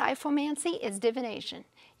correctly. Syphomancy is divination,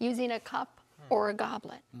 using a cup or a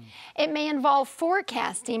goblet. It may involve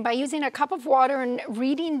forecasting by using a cup of water and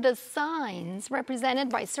reading the signs represented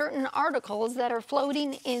by certain articles that are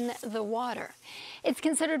floating in the water. It's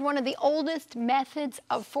considered one of the oldest methods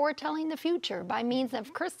of foretelling the future by means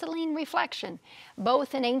of crystalline reflection,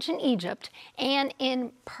 both in ancient Egypt and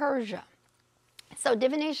in Persia. So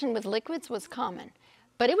divination with liquids was common,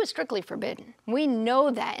 but it was strictly forbidden. We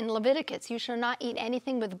know that in Leviticus, you shall not eat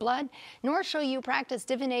anything with blood, nor shall you practice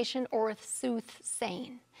divination or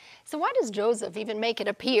soothsaying. So why does Joseph even make it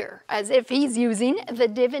appear as if he's using the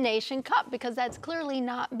divination cup? Because that's clearly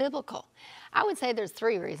not biblical. I would say there's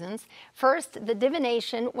 3 reasons. First, the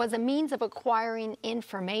divination was a means of acquiring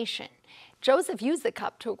information. Joseph used the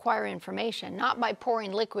cup to acquire information, not by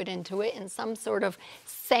pouring liquid into it in some sort of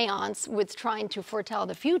seance with trying to foretell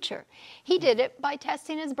the future. He did it by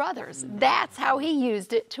testing his brothers. That's how he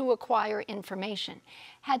used it to acquire information.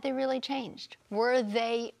 Had they really changed? Were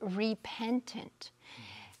they repentant?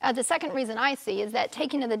 The second reason I see is that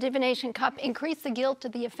taking of the divination cup increased the guilt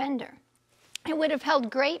of the offender. It would have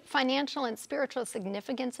held great financial and spiritual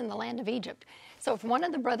significance in the land of Egypt. So if one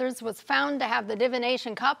of the brothers was found to have the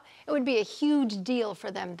divination cup, it would be a huge deal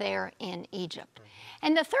for them there in Egypt.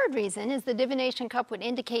 And the third reason is the divination cup would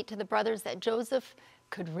indicate to the brothers that Joseph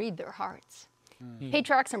could read their hearts.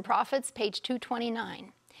 Patriarchs and Prophets, page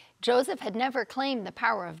 229. Joseph had never claimed the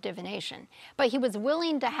power of divination, but he was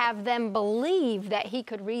willing to have them believe that he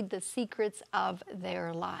could read the secrets of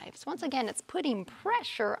their lives. Once again, it's putting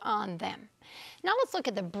pressure on them. Now let's look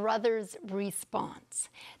at the brothers' response.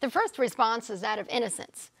 The first response is that of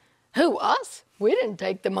innocence. Who, us? We didn't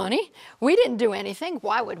take the money. We didn't do anything.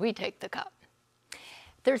 Why would we take the cup?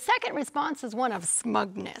 Their second response is one of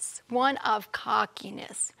smugness, one of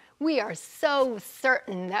cockiness. We are so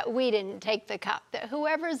certain that we didn't take the cup, that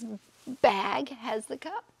whoever's bag has the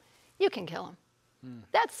cup, you can kill him.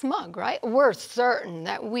 That's smug, right? We're certain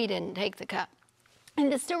that we didn't take the cup.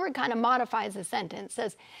 And the steward kind of modifies the sentence,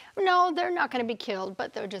 says, no, they're not going to be killed,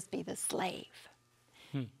 but they'll just be the slave.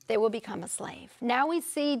 They will become a slave. Now we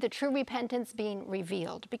see the true repentance being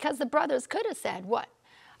revealed, because the brothers could have said, what?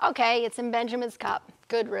 Okay, it's in Benjamin's cup.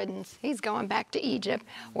 Good riddance. He's going back to Egypt.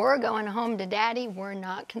 We're going home to Daddy. We're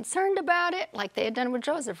not concerned about it, like they had done with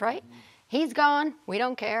Joseph, right? He's gone. We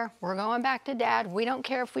don't care. We're going back to Dad. We don't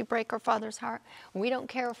care if we break our father's heart. We don't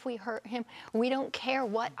care if we hurt him. We don't care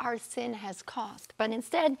what our sin has cost. But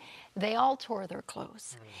instead, they all tore their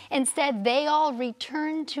clothes. Instead, they all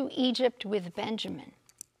returned to Egypt with Benjamin.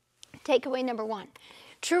 Takeaway number 1.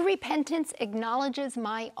 True repentance acknowledges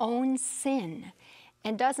my own sin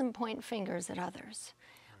and doesn't point fingers at others.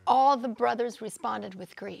 All the brothers responded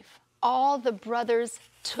with grief. All the brothers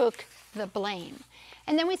took the blame.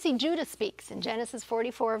 And then we see Judah speaks in Genesis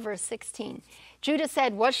 44, verse 16. Judah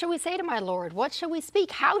said, "What shall we say to my Lord? What shall we speak?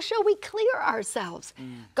 How shall we clear ourselves?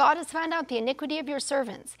 God has found out the iniquity of your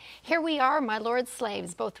servants. Here we are, my Lord's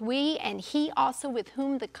slaves, both we and he also with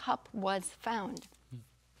whom the cup was found."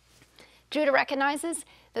 Judah recognizes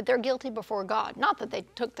that they're guilty before God. Not that they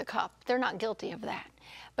took the cup. They're not guilty of that.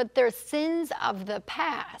 But their sins of the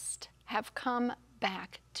past have come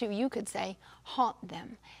back to, you could say, haunt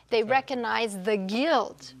them. They recognize the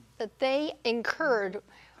guilt that they incurred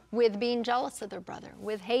with being jealous of their brother,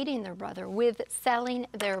 with hating their brother, with selling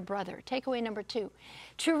their brother. Takeaway number 2,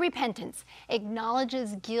 true repentance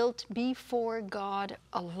acknowledges guilt before God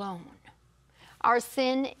alone. Our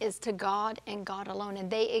sin is to God and God alone,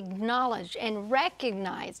 and they acknowledged and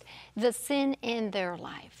recognized the sin in their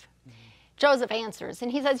life. Joseph answers,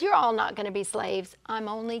 and he says, "You're all not going to be slaves. I'm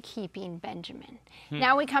only keeping Benjamin."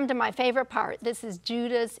 Now we come to my favorite part. This is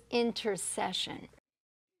Judah's intercession.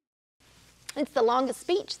 It's the longest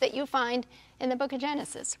speech that you find in the book of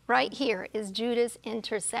Genesis. Right here is Judah's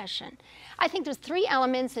intercession. I think there's 3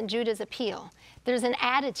 elements in Judah's appeal. There's an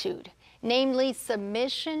attitude, namely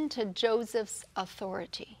submission to Joseph's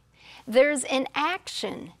authority. There's an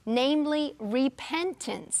action, namely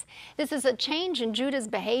repentance. This is a change in Judah's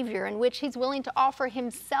behavior in which he's willing to offer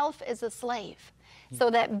himself as a slave so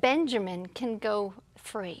that Benjamin can go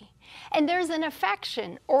free. And there's an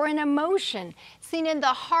affection or an emotion seen in the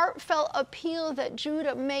heartfelt appeal that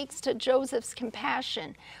Judah makes to Joseph's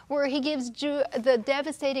compassion, where he gives the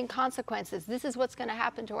devastating consequences. This is what's going to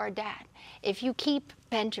happen to our dad. If you keep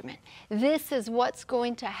Benjamin, this is what's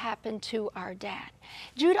going to happen to our dad.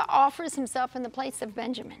 Judah offers himself in the place of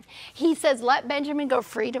Benjamin. He says, "Let Benjamin go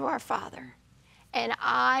free to our father, and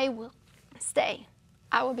I will stay.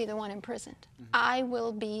 I will be the one imprisoned. I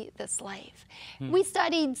will be the slave." We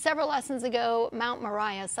studied several lessons ago Mount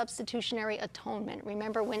Moriah, substitutionary atonement.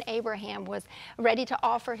 Remember when Abraham was ready to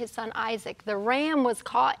offer his son Isaac? The ram was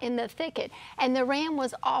caught in the thicket, and the ram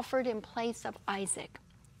was offered in place of Isaac.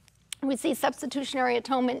 We see substitutionary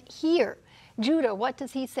atonement here. Judah, what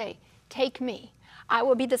does he say? "Take me. I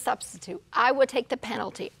will be the substitute. I will take the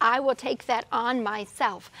penalty. I will take that on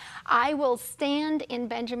myself. I will stand in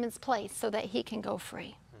Benjamin's place so that he can go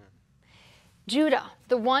free." Judah,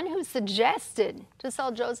 the one who suggested to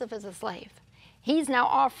sell Joseph as a slave, he's now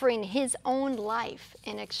offering his own life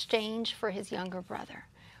in exchange for his younger brother.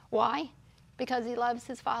 Why? Because he loves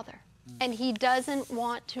his father, and he doesn't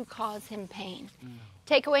want to cause him pain.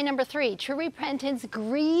 Takeaway number 3, true repentance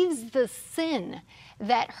grieves the sin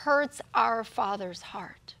that hurts our Father's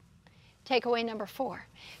heart. Takeaway number 4,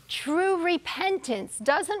 true repentance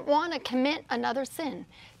doesn't want to commit another sin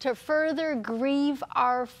to further grieve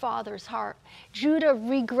our Father's heart. Judah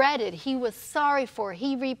regretted, he was sorry for,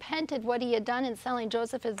 he repented what he had done in selling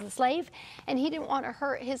Joseph as a slave, and he didn't want to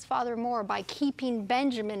hurt his father more by keeping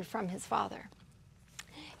Benjamin from his father.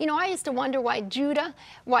 You know, I used to wonder why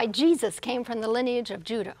Jesus came from the lineage of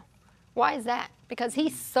Judah. Why is that? Because he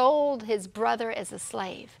sold his brother as a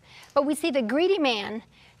slave. But we see the greedy man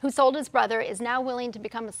who sold his brother is now willing to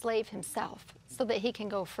become a slave himself so that he can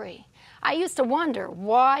go free. I used to wonder,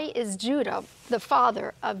 why is Judah the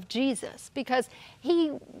father of Jesus? Because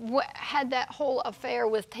he had that whole affair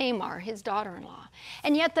with Tamar, his daughter-in-law.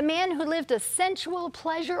 And yet the man who lived a sensual,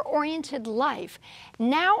 pleasure-oriented life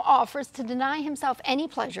now offers to deny himself any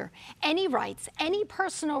pleasure, any rights, any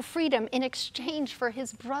personal freedom in exchange for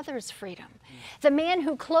his brother's freedom. The man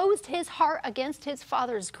who closed his heart against his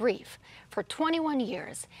father's grief for 21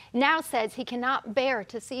 years now says he cannot bear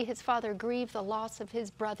to see his father grieve the loss of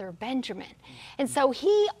his brother Benjamin. And so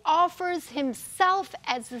he offers himself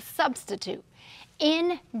as a substitute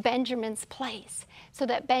in Benjamin's place so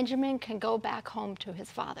that Benjamin can go back home to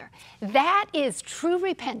his father. That is true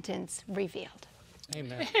repentance revealed.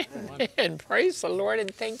 Amen. And praise the Lord,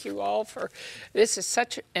 and thank you all for this. Is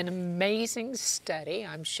such an amazing study.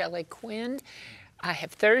 I'm Shelley Quinn. I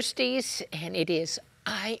have Thursdays, and it is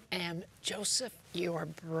I am Joseph, your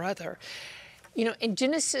brother. You know, in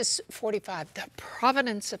Genesis 45, the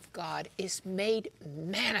providence of God is made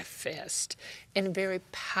manifest in a very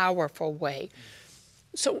powerful way.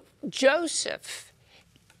 So Joseph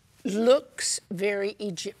looks very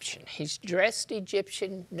Egyptian. He's dressed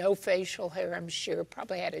Egyptian, no facial hair, I'm sure,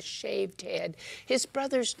 probably had a shaved head. His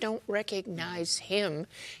brothers don't recognize him.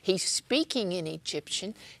 He's speaking in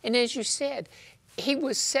Egyptian, and as you said, he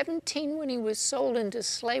was 17 when he was sold into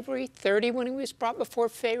slavery, 30 when he was brought before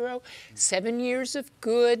Pharaoh, 7 years of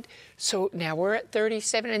good. So now we're at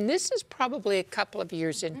 37, and this is probably a couple of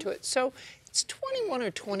years into it. So it's 21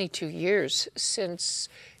 or 22 years since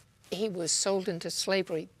he was sold into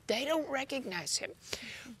slavery. They don't recognize him,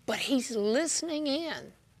 but he's listening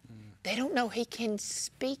in. They don't know he can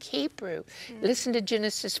speak Hebrew. Listen to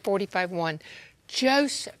Genesis 45:1.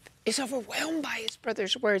 Joseph is overwhelmed by his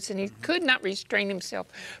brother's words, and he could not restrain himself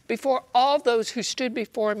before all those who stood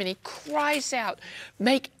before him, and he cries out,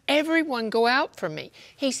 "Make everyone go out from me."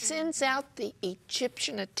 He sends out the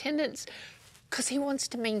Egyptian attendants because he wants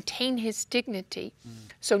to maintain his dignity.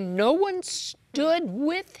 So no one stood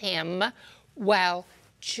with him while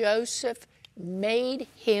Joseph made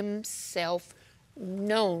himself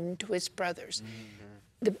known to his brothers.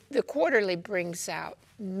 The quarterly brings out,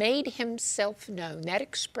 made himself known. That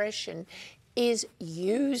expression is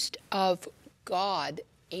used of God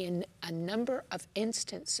in a number of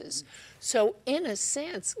instances. So in a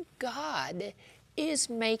sense, God is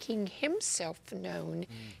making himself known.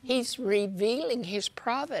 He's revealing his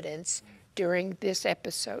providence during this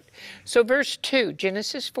episode. So verse 2,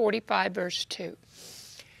 Genesis 45, verse 2.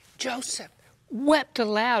 Joseph wept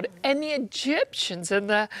aloud, and the Egyptians and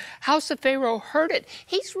the house of Pharaoh heard it.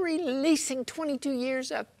 He's releasing 22 years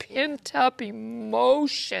of pent-up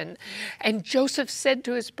emotion. And Joseph said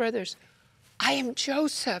to his brothers, "I am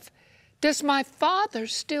Joseph. Does my father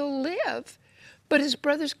still live?" But his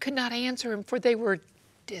brothers could not answer him, for they were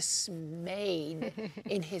dismayed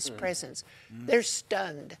in his presence. They're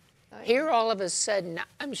stunned. Here all of a sudden,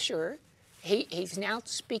 I'm sure, he's now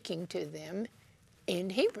speaking to them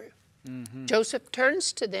in Hebrew. Joseph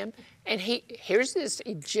turns to them, and here's this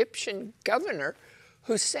Egyptian governor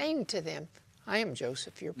who's saying to them, "I am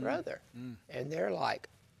Joseph, your brother." And they're like,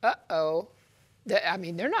 uh-oh.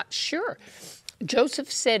 They're not sure.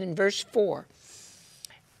 Joseph said in verse 4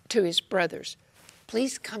 to his brothers,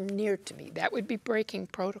 "Please come near to me." That would be breaking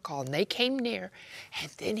protocol. And they came near, and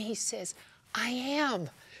then he says, "I am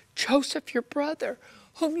Joseph, your brother,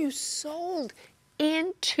 whom you sold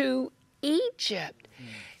into Egypt."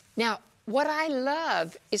 Now, what I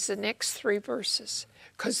love is the next 3 verses,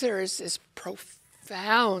 because there is this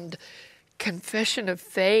profound confession of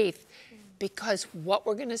faith, because what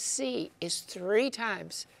we're going to see is 3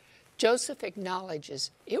 times Joseph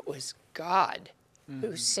acknowledges it was God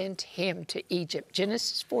who sent him to Egypt.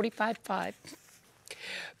 Genesis 45:5.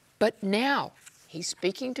 But now, he's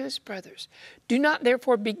speaking to his brothers, "Do not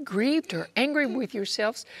therefore be grieved or angry with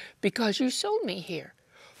yourselves because you sold me here.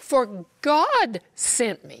 For God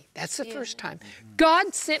sent me." That's the first time.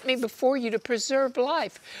 "God sent me before you to preserve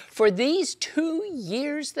life. For these 2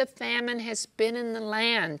 years the famine has been in the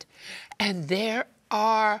land, and there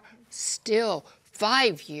are still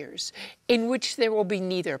 5 years in which there will be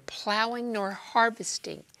neither plowing nor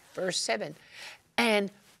harvesting." Verse 7.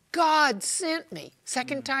 "And God sent me."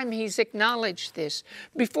 Second time he's acknowledged this.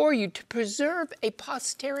 "Before you to preserve a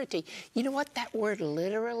posterity." You know what that word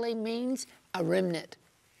literally means? A remnant.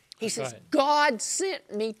 He says, "God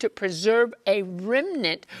sent me to preserve a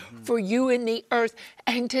remnant for you in the earth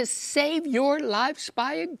and to save your lives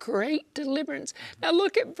by a great deliverance." Now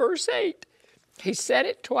look at verse 8. He said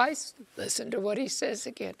it twice. Listen to what he says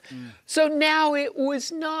again. "So now it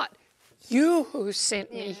was not you who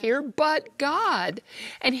sent me here, but God.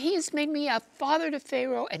 And he has made me a father to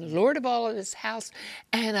Pharaoh and lord of all of his house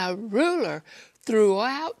and a ruler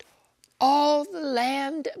throughout all the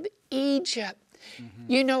land of Egypt."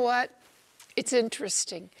 You know what? It's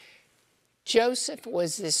interesting. Joseph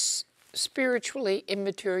was this spiritually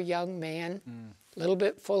immature young man, a little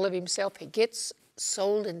bit full of himself. He gets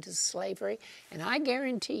sold into slavery, and I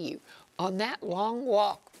guarantee you, on that long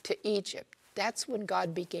walk to Egypt, that's when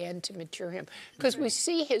God began to mature him. Because we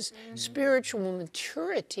see his spiritual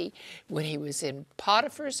maturity when he was in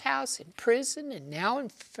Potiphar's house, in prison, and now in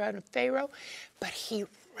front of Pharaoh. But he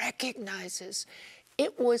recognizes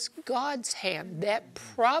it was God's hand that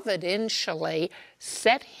providentially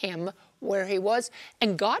set him where he was,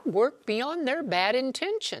 and God worked beyond their bad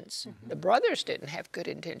intentions. The brothers didn't have good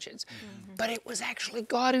intentions, but it was actually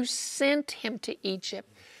God who sent him to Egypt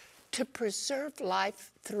to preserve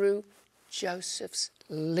life through Joseph's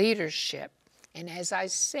leadership. And as I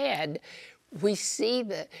said, we see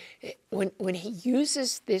that when he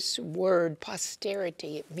uses this word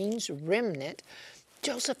posterity, it means remnant.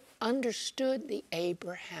 Joseph understood the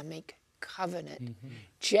Abrahamic covenant.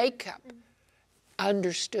 Jacob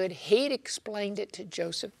understood. He'd explained it to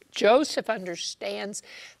Joseph. Joseph understands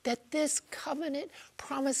that this covenant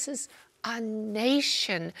promises a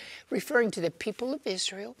nation, referring to the people of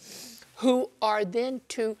Israel, who are then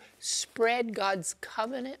to spread God's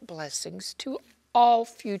covenant blessings to all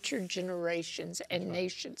future generations and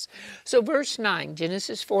nations. So verse 9,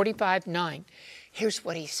 Genesis 45:9, here's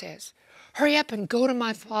what he says. Hurry up and go to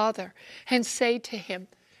my father and say to him,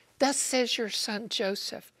 thus says your son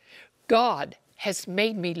Joseph, God has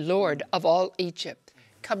made me Lord of all Egypt.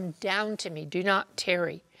 Come down to me, do not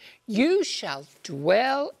tarry. You shall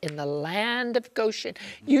dwell in the land of Goshen.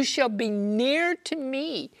 You shall be near to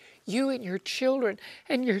me, you and your children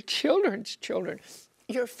and your children's children,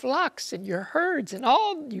 your flocks and your herds and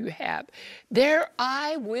all you have. There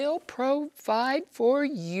I will provide for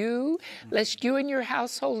you, lest you and your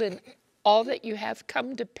household and all that you have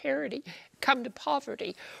come to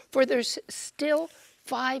poverty. For there's still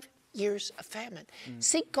 5 years of famine.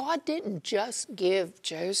 See, God didn't just give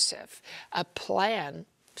Joseph a plan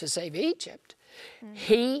to save Egypt.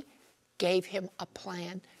 He gave him a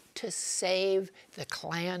plan to save the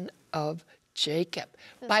clan of Jacob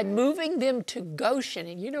by moving them to Goshen.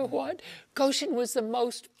 And you know what? Goshen was the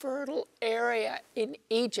most fertile area in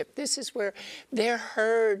Egypt. This is where their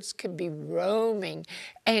herds could be roaming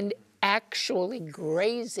and actually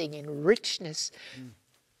grazing in richness.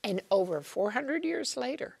 And over 400 years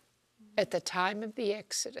later, at the time of the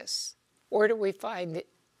Exodus, where do we find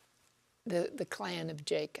the clan of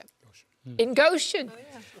Jacob? In Goshen. Oh,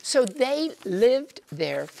 yeah. So they lived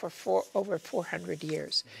there for over 400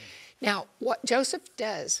 years. Now, what Joseph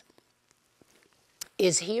does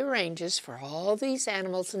is he arranges for all these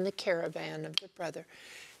animals in the caravan of the brother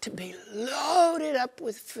to be loaded up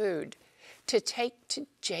with food to take to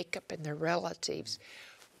Jacob and their relatives.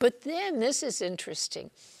 But then, this is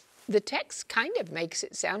interesting, the text kind of makes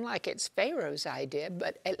it sound like it's Pharaoh's idea,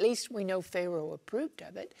 but at least we know Pharaoh approved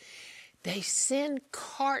of it. They send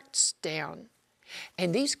carts down,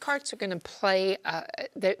 and these carts are going to play,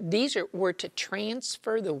 were to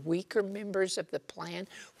transfer the weaker members of the clan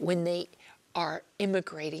when they are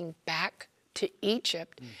immigrating back to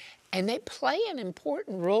Egypt, and they play an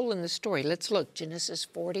important role in the story. Let's look, Genesis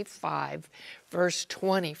 45, verse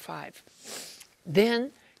 25.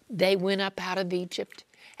 Then they went up out of Egypt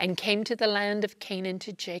and came to the land of Canaan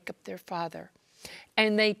to Jacob their father.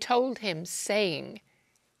 And they told him, saying,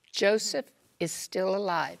 Joseph is still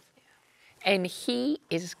alive, and he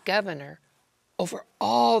is governor over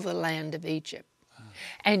all the land of Egypt.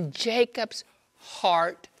 And Jacob's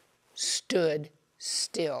heart stood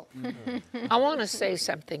still. I want to say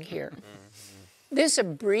something here. This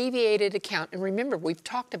abbreviated account, and remember, we've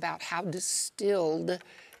talked about how distilled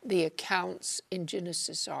the accounts in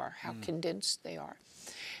Genesis are, how condensed they are.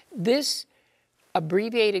 This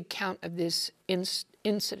abbreviated count of this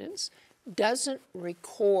incident doesn't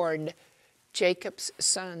record Jacob's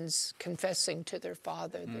sons confessing to their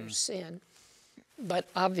father their sin, but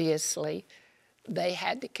obviously they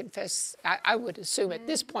had to confess. I would assume at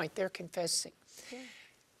this point they're confessing. Yeah.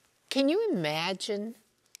 Can you imagine?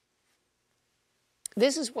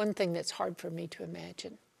 This is one thing that's hard for me to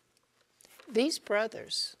imagine. These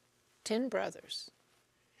brothers, 10 brothers,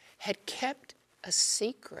 had kept a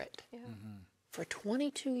secret for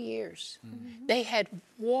 22 years. They had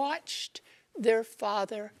watched their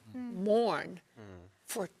father mourn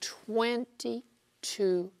for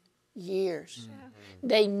 22 years.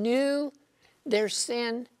 They knew their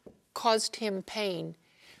sin caused him pain,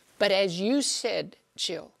 but as you said,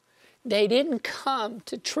 Jill, they didn't come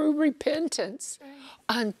to true repentance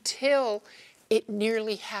until it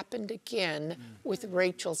nearly happened again with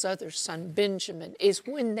Rachel's other son, Benjamin, is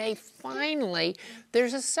when they finally,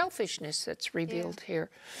 there's a selfishness that's revealed here.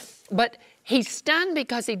 But he's stunned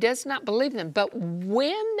because he does not believe them. But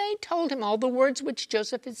when they told him all the words which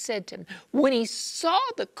Joseph had said to him, when he saw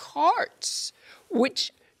the carts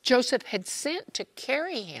which Joseph had sent to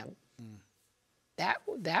carry him,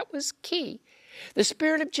 that was key. The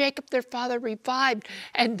spirit of Jacob, their father, revived.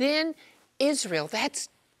 And then Israel, that's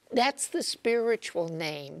the spiritual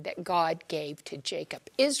name that God gave to Jacob.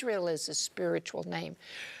 Israel is a spiritual name.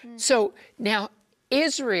 So now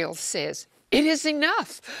Israel says, it is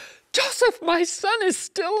enough. Joseph, my son, is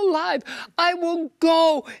still alive. I will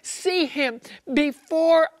go see him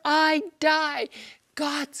before I die.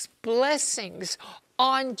 God's blessings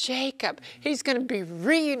on Jacob. He's going to be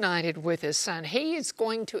reunited with his son. He is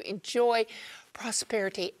going to enjoy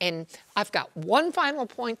prosperity. And I've got one final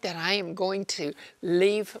point that I am going to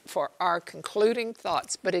leave for our concluding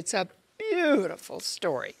thoughts, but it's a beautiful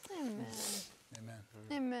story. Amen.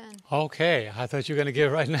 Amen. Okay, I thought you were going to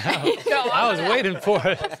give it right now. I was waiting for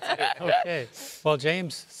it. Okay. Well,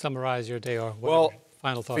 James, summarize your day or whatever. Well,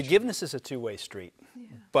 Final thoughts. forgiveness is a two-way street.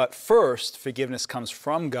 But first, forgiveness comes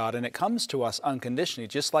from God, and it comes to us unconditionally,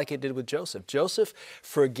 just like it did with Joseph. Joseph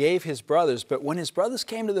forgave his brothers, but when his brothers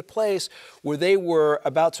came to the place where they were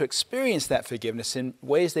about to experience that forgiveness in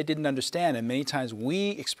ways they didn't understand, and many times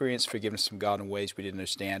we experience forgiveness from God in ways we didn't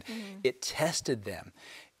understand, it tested them.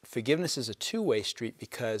 Forgiveness is a two-way street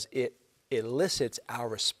because it elicits our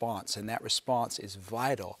response, and that response is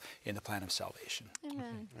vital in the plan of salvation.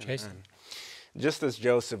 Amen. Jason. Just as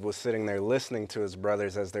Joseph was sitting there listening to his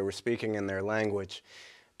brothers as they were speaking in their language,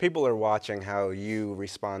 people are watching how you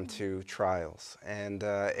respond to trials. And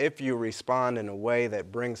if you respond in a way that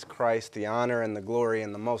brings Christ the honor and the glory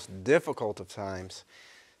in the most difficult of times,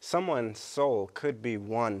 someone's soul could be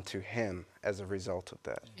won to him as a result of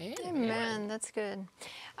that. Amen. That's good.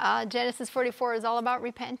 Genesis 44 is all about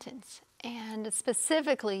repentance, and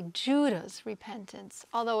specifically Judah's repentance,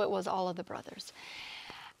 although it was all of the brothers.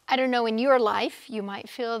 I don't know, in your life, you might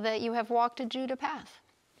feel that you have walked a Judah path.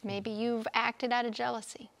 Maybe you've acted out of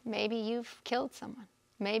jealousy. Maybe you've killed someone.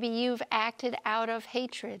 Maybe you've acted out of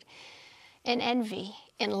hatred and envy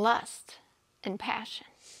and lust and passion.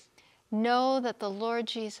 Know that the Lord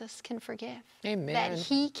Jesus can forgive. Amen. That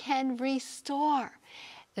He can restore.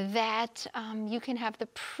 That you can have the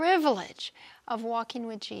privilege of walking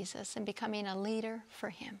with Jesus and becoming a leader for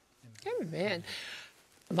Him. Amen.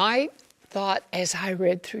 My thought as I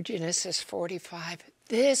read through Genesis 45,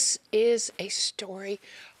 this is a story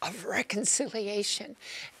of reconciliation.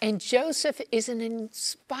 And Joseph is an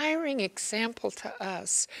inspiring example to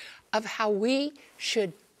us of how we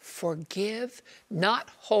should forgive, not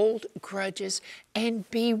hold grudges, and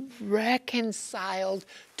be reconciled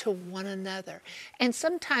to one another. And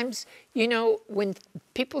sometimes, you know, when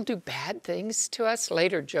people do bad things to us,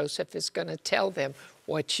 later Joseph is going to tell them,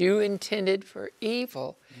 what you intended for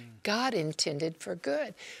evil, God intended for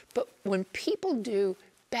good. But when people do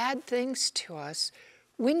bad things to us,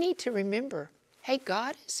 we need to remember, hey,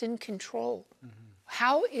 God is in control.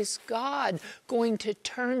 How is God going to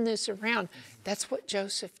turn this around? That's what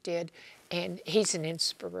Joseph did, and he's an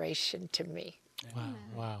inspiration to me. Wow,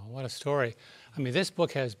 wow, what a story. I mean, this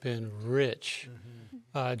book has been rich.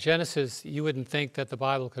 Genesis, you wouldn't think that the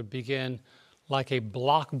Bible could begin like a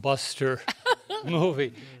blockbuster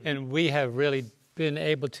movie, and we have really been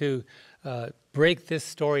able to break this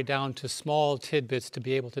story down to small tidbits to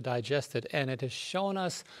be able to digest it, and it has shown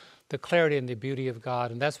us the clarity and the beauty of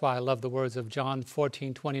God, and that's why I love the words of John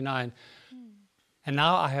 14:29. And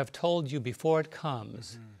now I have told you before it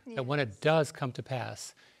comes, that when it does come to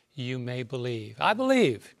pass, you may believe. I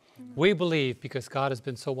believe. We believe because God has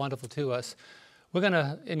been so wonderful to us. We're going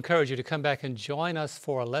to encourage you to come back and join us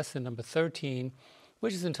for lesson number 13,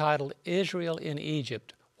 which is entitled Israel in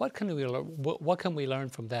Egypt. What can we learn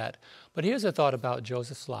from that? But here's a thought about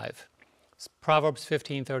Joseph's life. Proverbs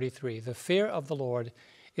 15:33. The fear of the Lord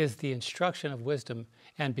is the instruction of wisdom,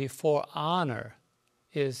 and before honor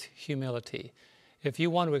is humility. If you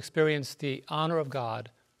want to experience the honor of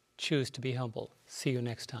God, choose to be humble. See you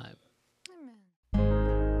next time.